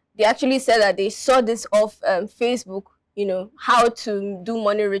they actually said that they saw this off Facebook, you know, how to do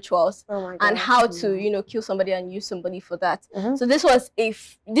money rituals and how to, you know, kill somebody and use somebody for that. So this was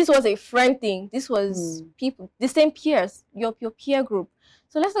a friend thing. This was people, the same peers, your peer group.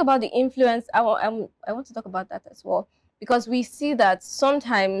 So let's talk about the influence. I want to talk about that as well, because we see that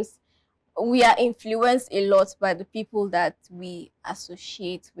sometimes we are influenced a lot by the people that we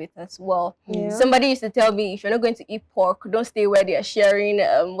associate with as well. Yeah. Somebody used to tell me, if you're not going to eat pork, don't stay where they are sharing,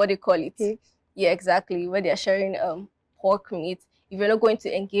 what do you call it? Pigs. Yeah, exactly. Where they are sharing pork meat. If you're not going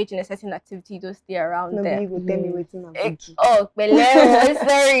to engage in a certain activity, don't stay around there. You will tell me waiting.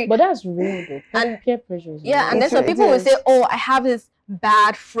 Sorry. But that's real though. And peer pressure. And then some people will say, oh, I have this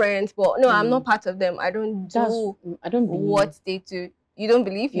bad friends, but no, I'm not part of them. I don't do what they do. You don't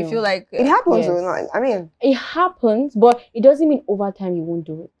believe? You feel like it happens or not? I mean, it happens, but it doesn't mean over time you won't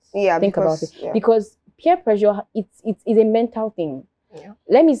do it. Yeah, think about it. Yeah. Because peer pressure, it's a mental thing. Yeah.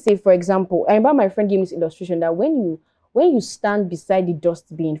 Let me say, for example, I remember my friend gave me this illustration that when you stand beside the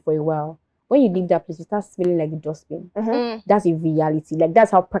dustbin for a while, when you leave that place, you start smelling like the dustbin. That's a reality. Like,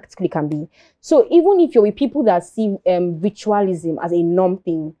 that's how practical it can be. So even if you're with people that see ritualism as a norm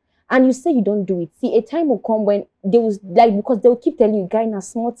thing, and you say you don't do it, see, a time will come when they will, like, because they will keep telling you, guy, na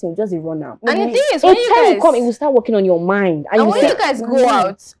small thing, just a run out. And the thing is, a time will come, it will start working on your mind. And when you guys go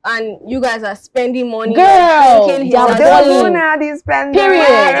out and you guys are spending money, girl, period. Is the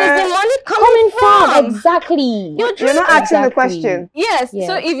money coming from? Exactly. You're not asking the question. Yes.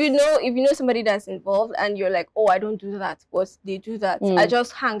 So if you know somebody that's involved and you're like, oh, I don't do that, but they do that. I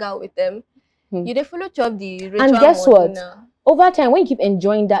just hang out with them. You they follow up the ritual. And guess what? Over time, when you keep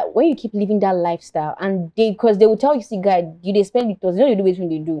enjoying that, when you keep living that lifestyle, and because they will tell you, see, guy, you spend with us, you know, you do everything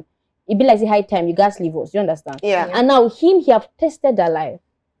they do. It be like the high time, you guys leave us. You understand? Yeah. And now he have tested that life.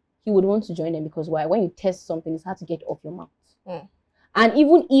 He would want to join them because why? When you test something, it's hard to get off your mouth. And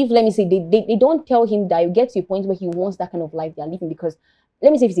even if, let me say, they don't tell him that, you get to a point where he wants that kind of life they are living, because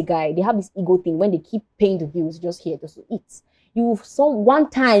let me say, if it's a guy, they have this ego thing when they keep paying the bills, just here, just to eat. One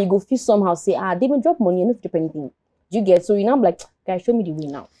time you go feel somehow say, they even drop money and not drop anything. You get, so you know, I'm like, guys, show me the way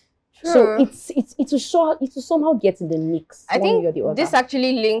now. Sure. So it's to somehow get in the mix. I think this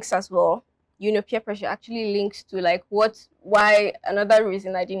actually links as well. You know, peer pressure actually links to like why another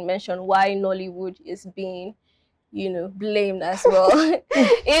reason I didn't mention why Nollywood is being, you know, blamed as well.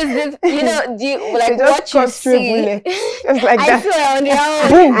 Is this, you know, like what you see? Just like that. I swear on their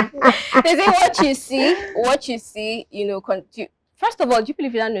own. They say what you see, you know, first of all, do you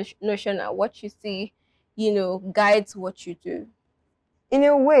believe in that notion that what you see, you know, guides what you do? In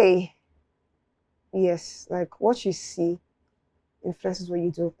a way, yes. Like what you see influences what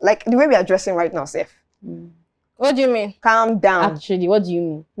you do. Like the way we are dressing right now, Seth. What do you mean? Calm down. Actually, what do you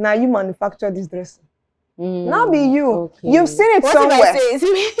mean? Now you manufacture this dress. Now be you. Okay. You've seen it What somewhere. if I say it's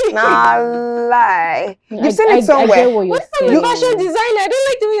me? Nah, lie. You've seen it somewhere. I get what you're saying. I'm a fashion designer. I don't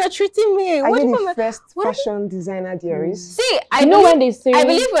like the way you're treating me. Are What you if the I'm first fashion designer there is? See, I You know when they say I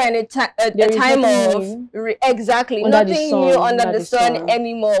believe we're in a time nothing of exactly under the nothing sun, new under the sun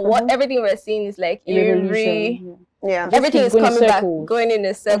anymore. What everything we're seeing is like revolution. Yeah. everything is keep going in coming back, circles. going in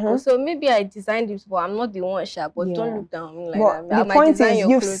a circle. So maybe I designed this, but I'm not the one sharp. But don't look down on me like But that. I the might point design is, your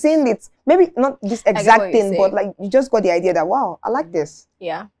you've clothes. seen it. Maybe not this what exact you're thing, but saying. like you just got the idea that wow, I like this.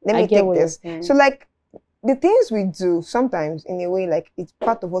 Yeah. Let I me get take what you're this. saying. So like the things we do sometimes in a way like it's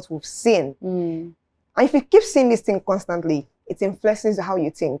part of what we've seen. And if you keep seeing this thing constantly, it influences how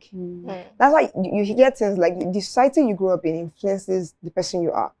you think. That's why you hear things like the society you grew up in influences the person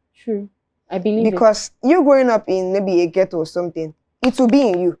you are. True. I believe Because you growing up in maybe a ghetto or something, it will be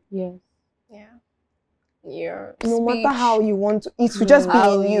in you. Yes. Yeah. Your No matter speech, how you want to, it will just be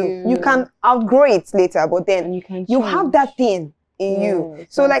how in you. you- You can outgrow it later, but then And you can you have change. that thing in you. Yes,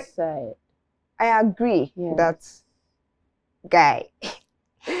 So that's like it. I agree Yeah. that guy.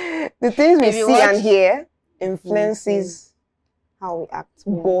 The things we If you see watch- and hear influences how we act.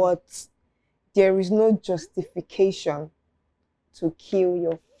 Yeah. But there is no justification to kill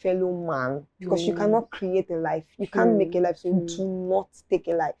your fellow man because you cannot create a life. You can't make a life, so do not take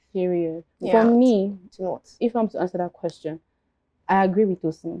a life. Period. Yeah. For me, Do not. if I'm to answer that question, I agree with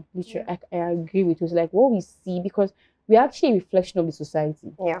Tosin. Literally, I agree with Tosin. Like what we see, because we're actually a reflection of the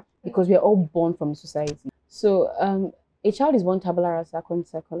society. Yeah. Because we're all born from the society. So a child is born tabula rasa according to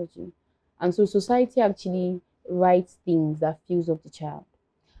psychology. And so society actually writes things that fills up the child.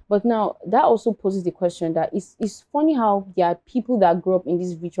 But now that also poses the question that it's funny how there are people that grow up in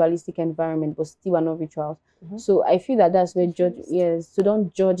this ritualistic environment but still are not rituals. So I feel that that's where so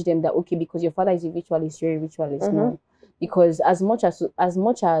don't judge them that okay, because your father is a ritualist, you're a ritualist. No. Because as much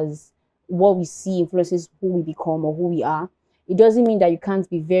as what we see influences who we become or who we are, it doesn't mean that you can't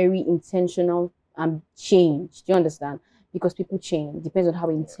be very intentional and change. Do you understand? Because people change. Depends on how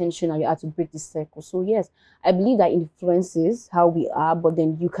intentional you are to break this circle. So yes, I believe that influences how we are, but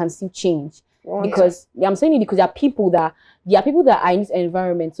then you can still change. Because I'm saying it because there are people that are in this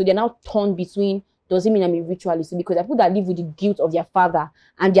environment, so they're now torn between. Doesn't mean I'm a ritualist, because there are people that live with the guilt of their father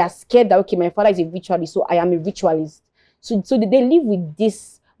and they are scared that okay, my father is a ritualist, so I am a ritualist. So they live with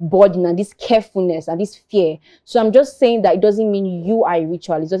this burden and this carefulness and this fear. So I'm just saying that it doesn't mean you are a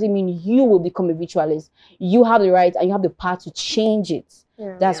ritualist. It doesn't mean you will become a ritualist. You have the right and you have the power to change it.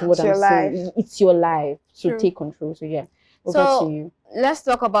 That's what I'm saying. It's your life. So take control. So yeah, over to you. Let's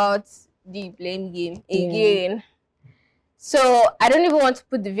talk about the blame game again. So I don't even want to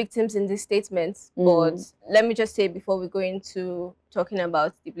put the victims in this statement, but let me just say before we go into talking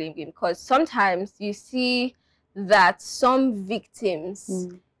about the blame game, because sometimes you see that some victims,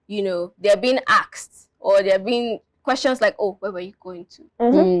 you know, they're being asked or they're being questions like, oh, where were you going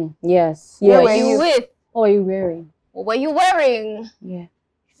to? Yes. Where were you with? What are you wearing? What were you wearing? Yeah.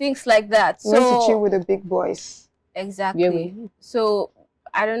 Things like that. Went to chill with the big boys. Exactly. So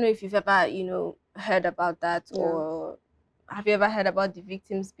I don't know if you've ever, you know, heard about that or have you ever heard about the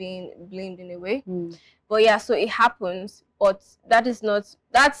victims being blamed in a way? But yeah, so it happens, but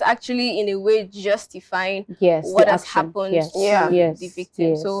that's actually in a way justifying what has happened to the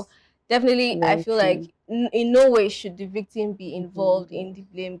victim. So definitely I feel like in no way should the victim be involved in the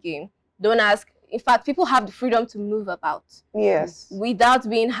blame game. Don't ask. In fact, people have the freedom to move about without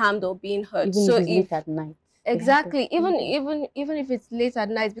being harmed or being hurt. Even so if it's late at night. Exactly. Even if it's late at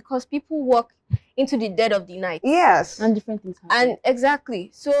night, because people walk into the dead of the night. Yes. And different things happen. And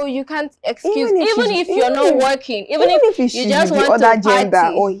exactly. So you can't excuse even if you're not working, even if you just with want the other to party.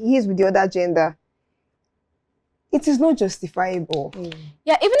 gender or he's with the other gender. It is not justifiable.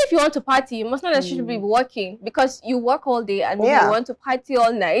 Yeah, even if you want to party, you must not necessarily be working, because you work all day and you want to party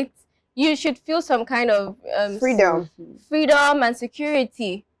all night. You should feel some kind of freedom and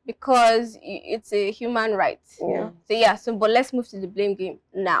security, because it's a human right. So but let's move to the blame game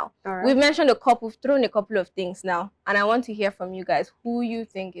now. We've mentioned we've thrown a couple of things now, and I want to hear from you guys who you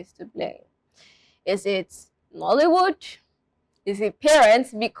think is to blame. Is it Nollywood? Is it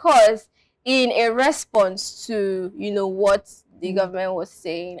parents? Because in a response to, you know, what the government was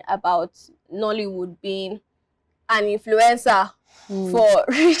saying about Nollywood being an influencer for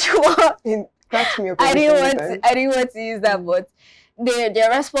ritual, I didn't want to use that, but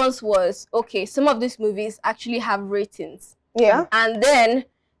their response was, okay, some of these movies actually have ratings. And then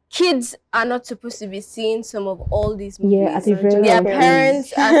kids are not supposed to be seeing some of all these movies. Their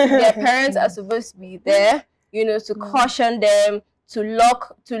parents are supposed to be there, you know, to caution them,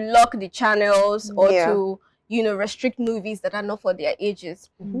 lock the channels, or to, you know, restrict movies that are not for their ages.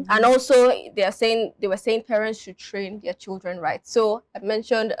 And also they were saying parents should train their children right. So I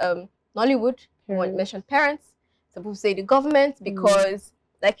mentioned Nollywood, I mentioned parents, some people say the government, because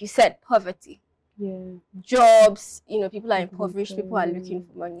like you said, poverty. Jobs, you know, people are impoverished, people are looking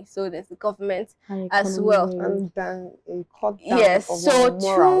for money, so there's the government as well. And then a cut down yes, of so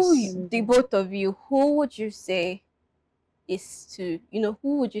morals. to the both of you, who would you say is to, you know,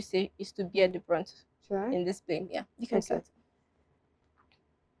 who would you say is to bear the brunt in this blame? Yeah, you can start.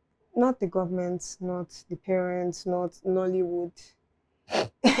 Not the government, not the parents, not Nollywood.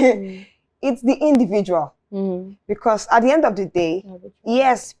 It's the individual. Because at the end of the day,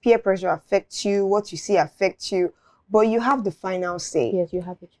 yes, peer pressure affects you, what you see affects you, but you have the final say. Yes, you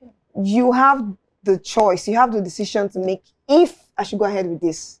have the choice. You have the choice, you have the decision to make if I should go ahead with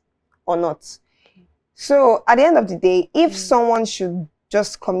this or not. So at the end of the day, if someone should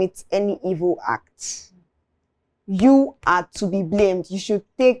just commit any evil act, you are to be blamed. You should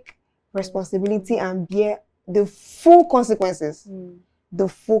take responsibility and bear the full consequences. The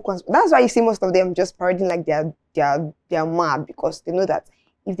full consequences. That's why you see most of them just parading like they're mad, because they know that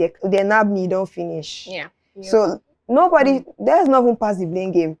if they nab me, don't finish. Yeah. So nobody, there's no one pass the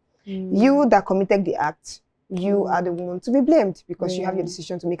blame game. You that committed the act, you are the one to be blamed, because you have your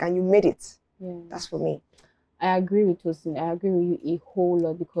decision to make and you made it. That's for me. I agree with Tosin. I agree with you a whole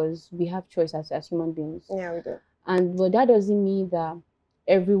lot, because we have choice as human beings. Yeah, we do. But that doesn't mean that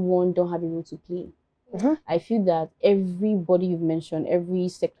everyone don't have a role to play. I feel that everybody you've mentioned, every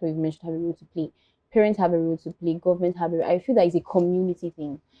sector you've mentioned, have a role to play. Parents have a role to play. Government have a role. I feel that it's a community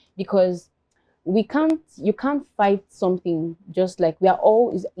thing, because you can't fight something just like we are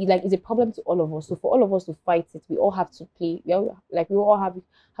all it's a problem to all of us. So for all of us to fight it, we all have to play. We all have to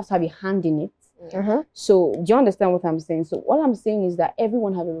have a hand in it. So do you understand what I'm saying? So what I'm saying is that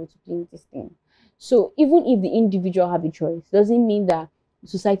everyone have a role to play in this thing. So even if the individual have a choice, doesn't mean that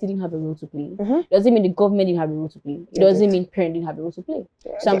society didn't have a role to play. Doesn't mean the government didn't have a role to play. It doesn't mean parents didn't have a role to play.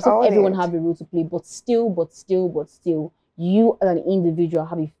 So I'm saying everyone have a role to play, but still, you as an individual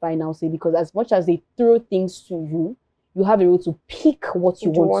have a final say, because as much as they throw things to you, you have a role to pick what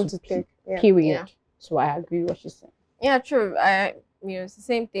you want to pick. Period. So I agree with what she's saying. Yeah, true. It's the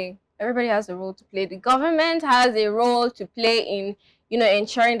same thing. Everybody has a role to play. The government has a role to play in, you know,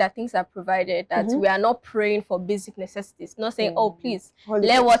 ensuring that things are provided, that we are not praying for basic necessities. Not saying, oh, please,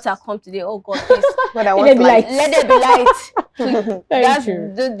 let water come today. Oh, God, please. But I want light. Let there be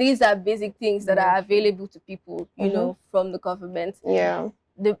light. These are basic things that are available to people, you know, from the government. Yeah.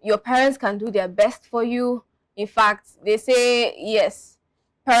 Your parents can do their best for you. In fact, they say, yes,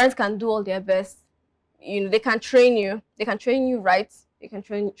 parents can do all their best. You know, they can train you. They can train you right. They can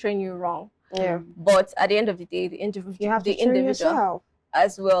train you wrong. Yeah. But at the end of the day, the individual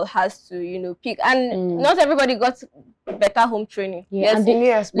as well has to, you know, pick. And not everybody got better home training. But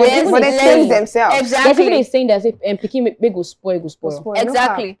they train themselves. Exactly. They're saying that if picking may go spoil.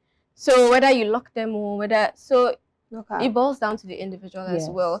 Exactly. So whether you lock them or it boils down to the individual as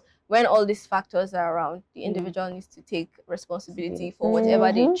well. When all these factors are around, the individual needs to take responsibility for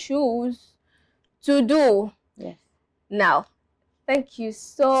whatever they choose to do. Yes. Now, thank you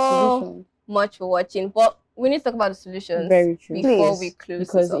so much for watching, but we need to talk about the solutions before we close,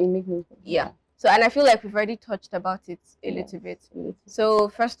 because it makes me so, and I feel like we've already touched about it a little bit. So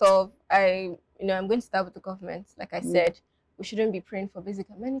first off, I'm going to start with the government. Like I said, we shouldn't be praying for basic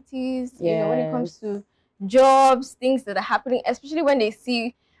amenities. You know, when it comes to jobs, things that are happening, especially when they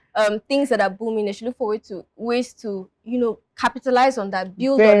see things that are booming, they should look forward to ways to, you know, capitalize on that,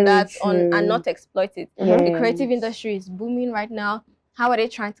 build on that, and not exploit it. The creative industry is booming right now. How are they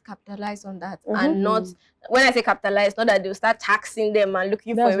trying to capitalize on that and not, when I say capitalize, not that they'll start taxing them and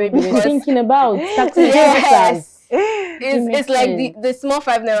looking for a way, because thinking about taxing. It's like the small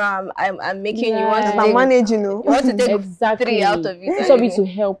 5 naira I'm making, you want to take 3 out of it. Something to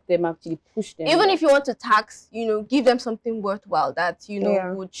help them actually push them. Even if you want to tax, you know, give them something worthwhile that, you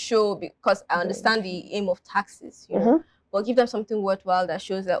know, would show, because I understand the aim of taxes, you know, but give them something worthwhile that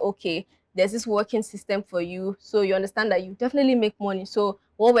shows that, okay, there's this working system for you, so you understand that you definitely make money. So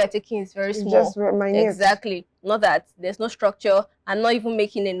what we're taking is very small. Just minute. Exactly. Not that there's no structure. I'm not even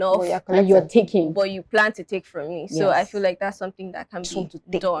making enough. And you're taking. But you plan to take from me. So I feel like that's something that can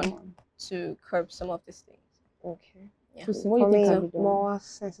be done to curb some of these things. Okay. Yeah. For me, more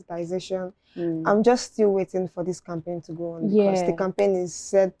sensitization. I'm just still waiting for this campaign to go on, because the campaign is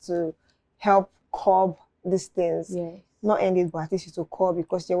said to help curb these things. Not end it, but at least to call,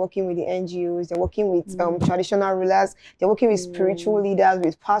 because they're working with the NGOs, they're working with traditional rulers, they're working with spiritual leaders,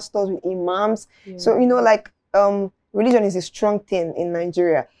 with pastors, with imams. So, you know, like religion is a strong thing in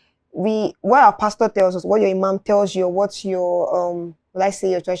Nigeria. What our pastor tells us, what your imam tells you, what's your let's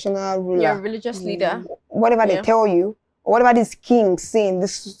say your traditional ruler, your religious leader, whatever they tell you, or whatever these kings say in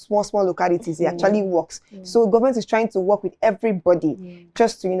these small localities, it actually works. So government is trying to work with everybody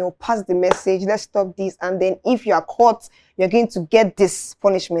just to pass the message. Let's stop this, and then if you are caught, you're going to get this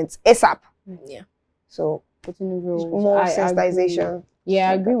punishment ASAP. Yeah. So putting in rules, more sensitization. Yeah,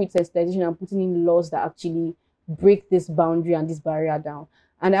 I agree with sensitization and putting in laws that actually break this boundary and this barrier down.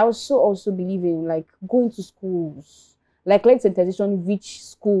 And I also believe in like going to schools, like let sensitization reach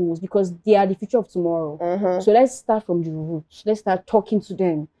schools because they are the future of tomorrow. So let's start from the roots. Let's start talking to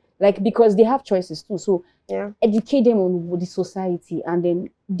them, like because they have choices too. So educate them on the society, and then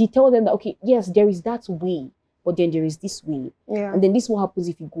they tell them that okay, yes, there is that way, but then there is this way, and then this is what happens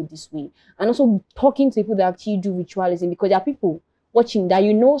if you go this way. And also talking to people that actually do ritualism, because there are people watching that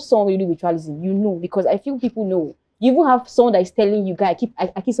someone will do ritualism, because I feel people know. You even have someone that is telling you, guy,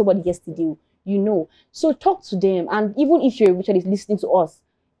 I killed somebody yesterday, So talk to them, and even if you're a ritualist listening to us,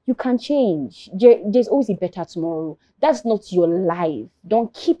 you can change. There's always a better tomorrow. That's not your life.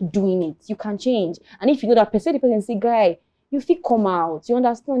 Don't keep doing it. You can change. And if you know that person, the person say, guy, you feel come out. You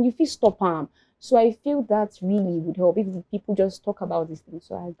understand? You feel stop harm. So I feel that really would help if people just talk about these things.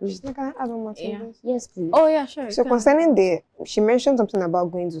 So I agree. Can I add one more thing? Yes, please. Oh yeah, sure. So concerning she mentioned something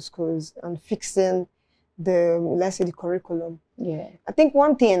about going to schools and fixing let's say the curriculum. Yeah. I think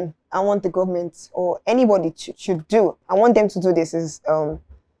one thing I want the government or anybody should do, I want them to do this is, how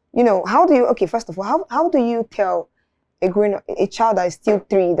do you, first of all, how do you tell a child that is still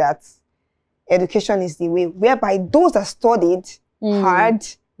 3 that education is the way, whereby those that studied hard,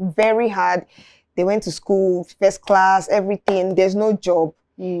 very hard, they went to school, first class, everything, there's no job.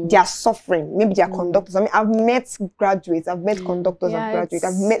 They are suffering. Maybe they are conductors. I mean, I've met graduates, I've met conductors of graduates,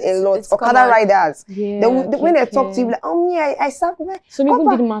 I've met a lot. Okada riders. When they talk to you, like, oh, me, I served. So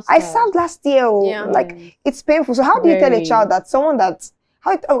people did master. I served last year. Like, it's painful. So how do you tell a child that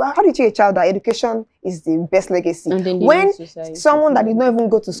how do you tell a child that education is the best legacy? When someone that did not even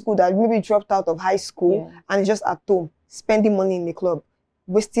go to school, that maybe dropped out of high school and is just at home, spending money in the club,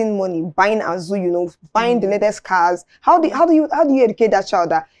 wasting money, buying Azu, buying the latest cars. How do you educate that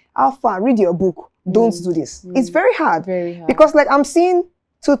child that Alpha, read your book, don't do this? It's very hard. Very hard. Because like I'm seeing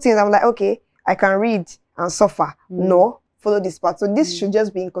 2 things. I'm like, okay, I can read and suffer. No, follow this part. So this should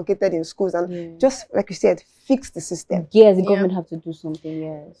just be inculcated in schools and just like you said, fix the system. Yes, the government have to do something.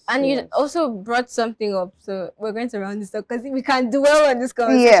 Yes. And you also brought something up, so we're going to round this up because we can dwell on this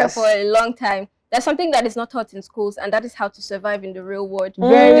conversation for a long time. There's something that is not taught in schools, and that is how to survive in the real world.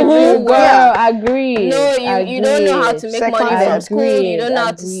 Very real world. I agree. No, you don't know how to make money from school. You don't know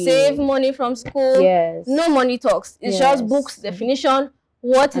how to save money from school. Yes. No money talks. It's just books, definition,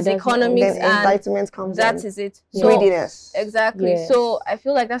 what is economics, and entitlement comes in. That is it. So, greediness. Exactly. Yes. So I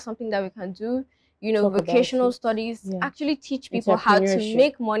feel like that's something that we can do. Vocational studies actually teach people how to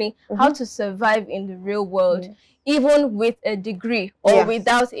make money, how to survive in the real world. Even with a degree or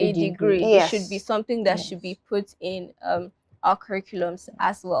without a degree, it should be something that should be put in our curriculums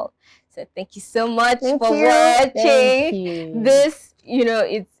as well. So thank you so much for watching this.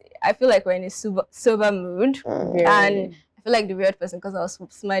 I feel like we're in a sober mood, and I feel like the weird person because I was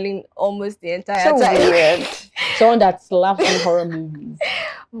smiling almost the entire time. Weird. Someone that laughs in horror movies.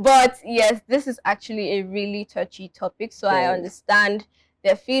 But yes, this is actually a really touchy topic, so I understand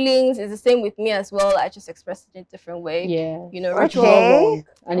their feelings. Is the same with me as well. I just expressed it in a different way. Yeah. Ritual.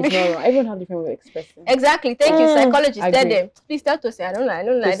 And it's not wrong. Everyone have different way of expressing. Exactly. Thank you, psychologist. Tell them. Please tell to say, I don't know.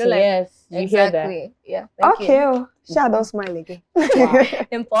 Yes, you hear that. Yeah. Thank you. Don't smile again. Wow.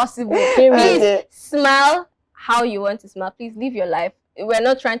 Impossible. Please smile how you want to smile. Please live your life. We're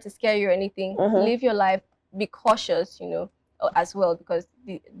not trying to scare you or anything. Live your life. Be cautious, as well, because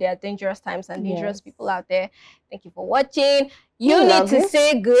there are dangerous times and dangerous people out there. Thank you for watching. You need to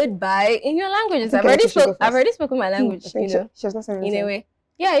say goodbye in your languages. I've already spoken my language, She was not saying anything. in a way.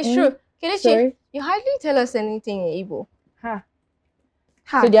 Yeah, it's true. Kelechi, you hardly tell us anything in Igbo.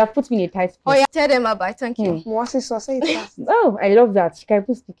 So they have put me in a tight spot. Oh yeah, tell them bye. Thank you. What's it? So say it fast. Oh, I love that. She can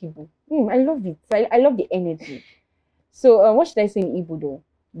speak Igbo. I love it. I love the energy. So what should I say in Igbo though?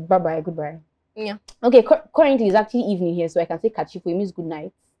 Bye-bye, goodbye. Yeah. Okay, currently it's actually evening here, so I can say kachifo. It means good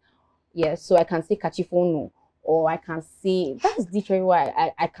night. Yes, so I can say kachifo no. Or I can say, that's literally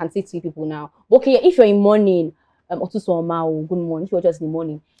why I can say to people now. Okay, if you're in morning, otusoma, good morning. If you're just in the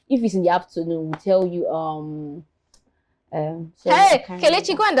morning. If it's in the afternoon, we'll tell you, hey,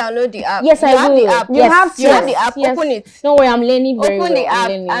 Kelechi, go and download the app. Yes, I will. You have the app. You have the app. Open it. No way, I'm learning very well. Open the app,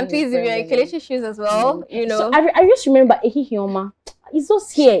 and please, if you're in Kelechi shoes as well, So I just remember Ehihioma. It's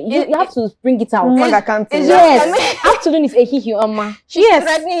just here. You have to bring it out. Yes. Afternoon is a hihi, Amma. She's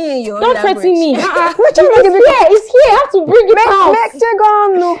threatening you. Don't threaten me. It's here. It's here. I have to bring it out.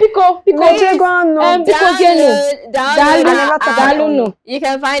 Download. You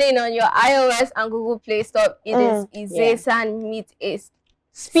can find it on your iOS and Google Play Store. It is Izesan Meet Ace.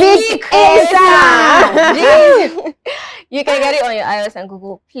 Speak Esa. You can get it on your iOS and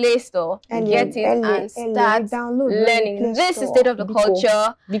Google Play Store. Get it and start learning. This is State of the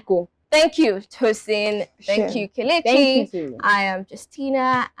Culture. Thank you, Tosin. Thank you, Kelechi. Thank you. I am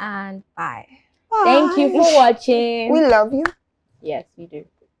Justina, and bye. Thank you for watching. We love you. Yes, we do.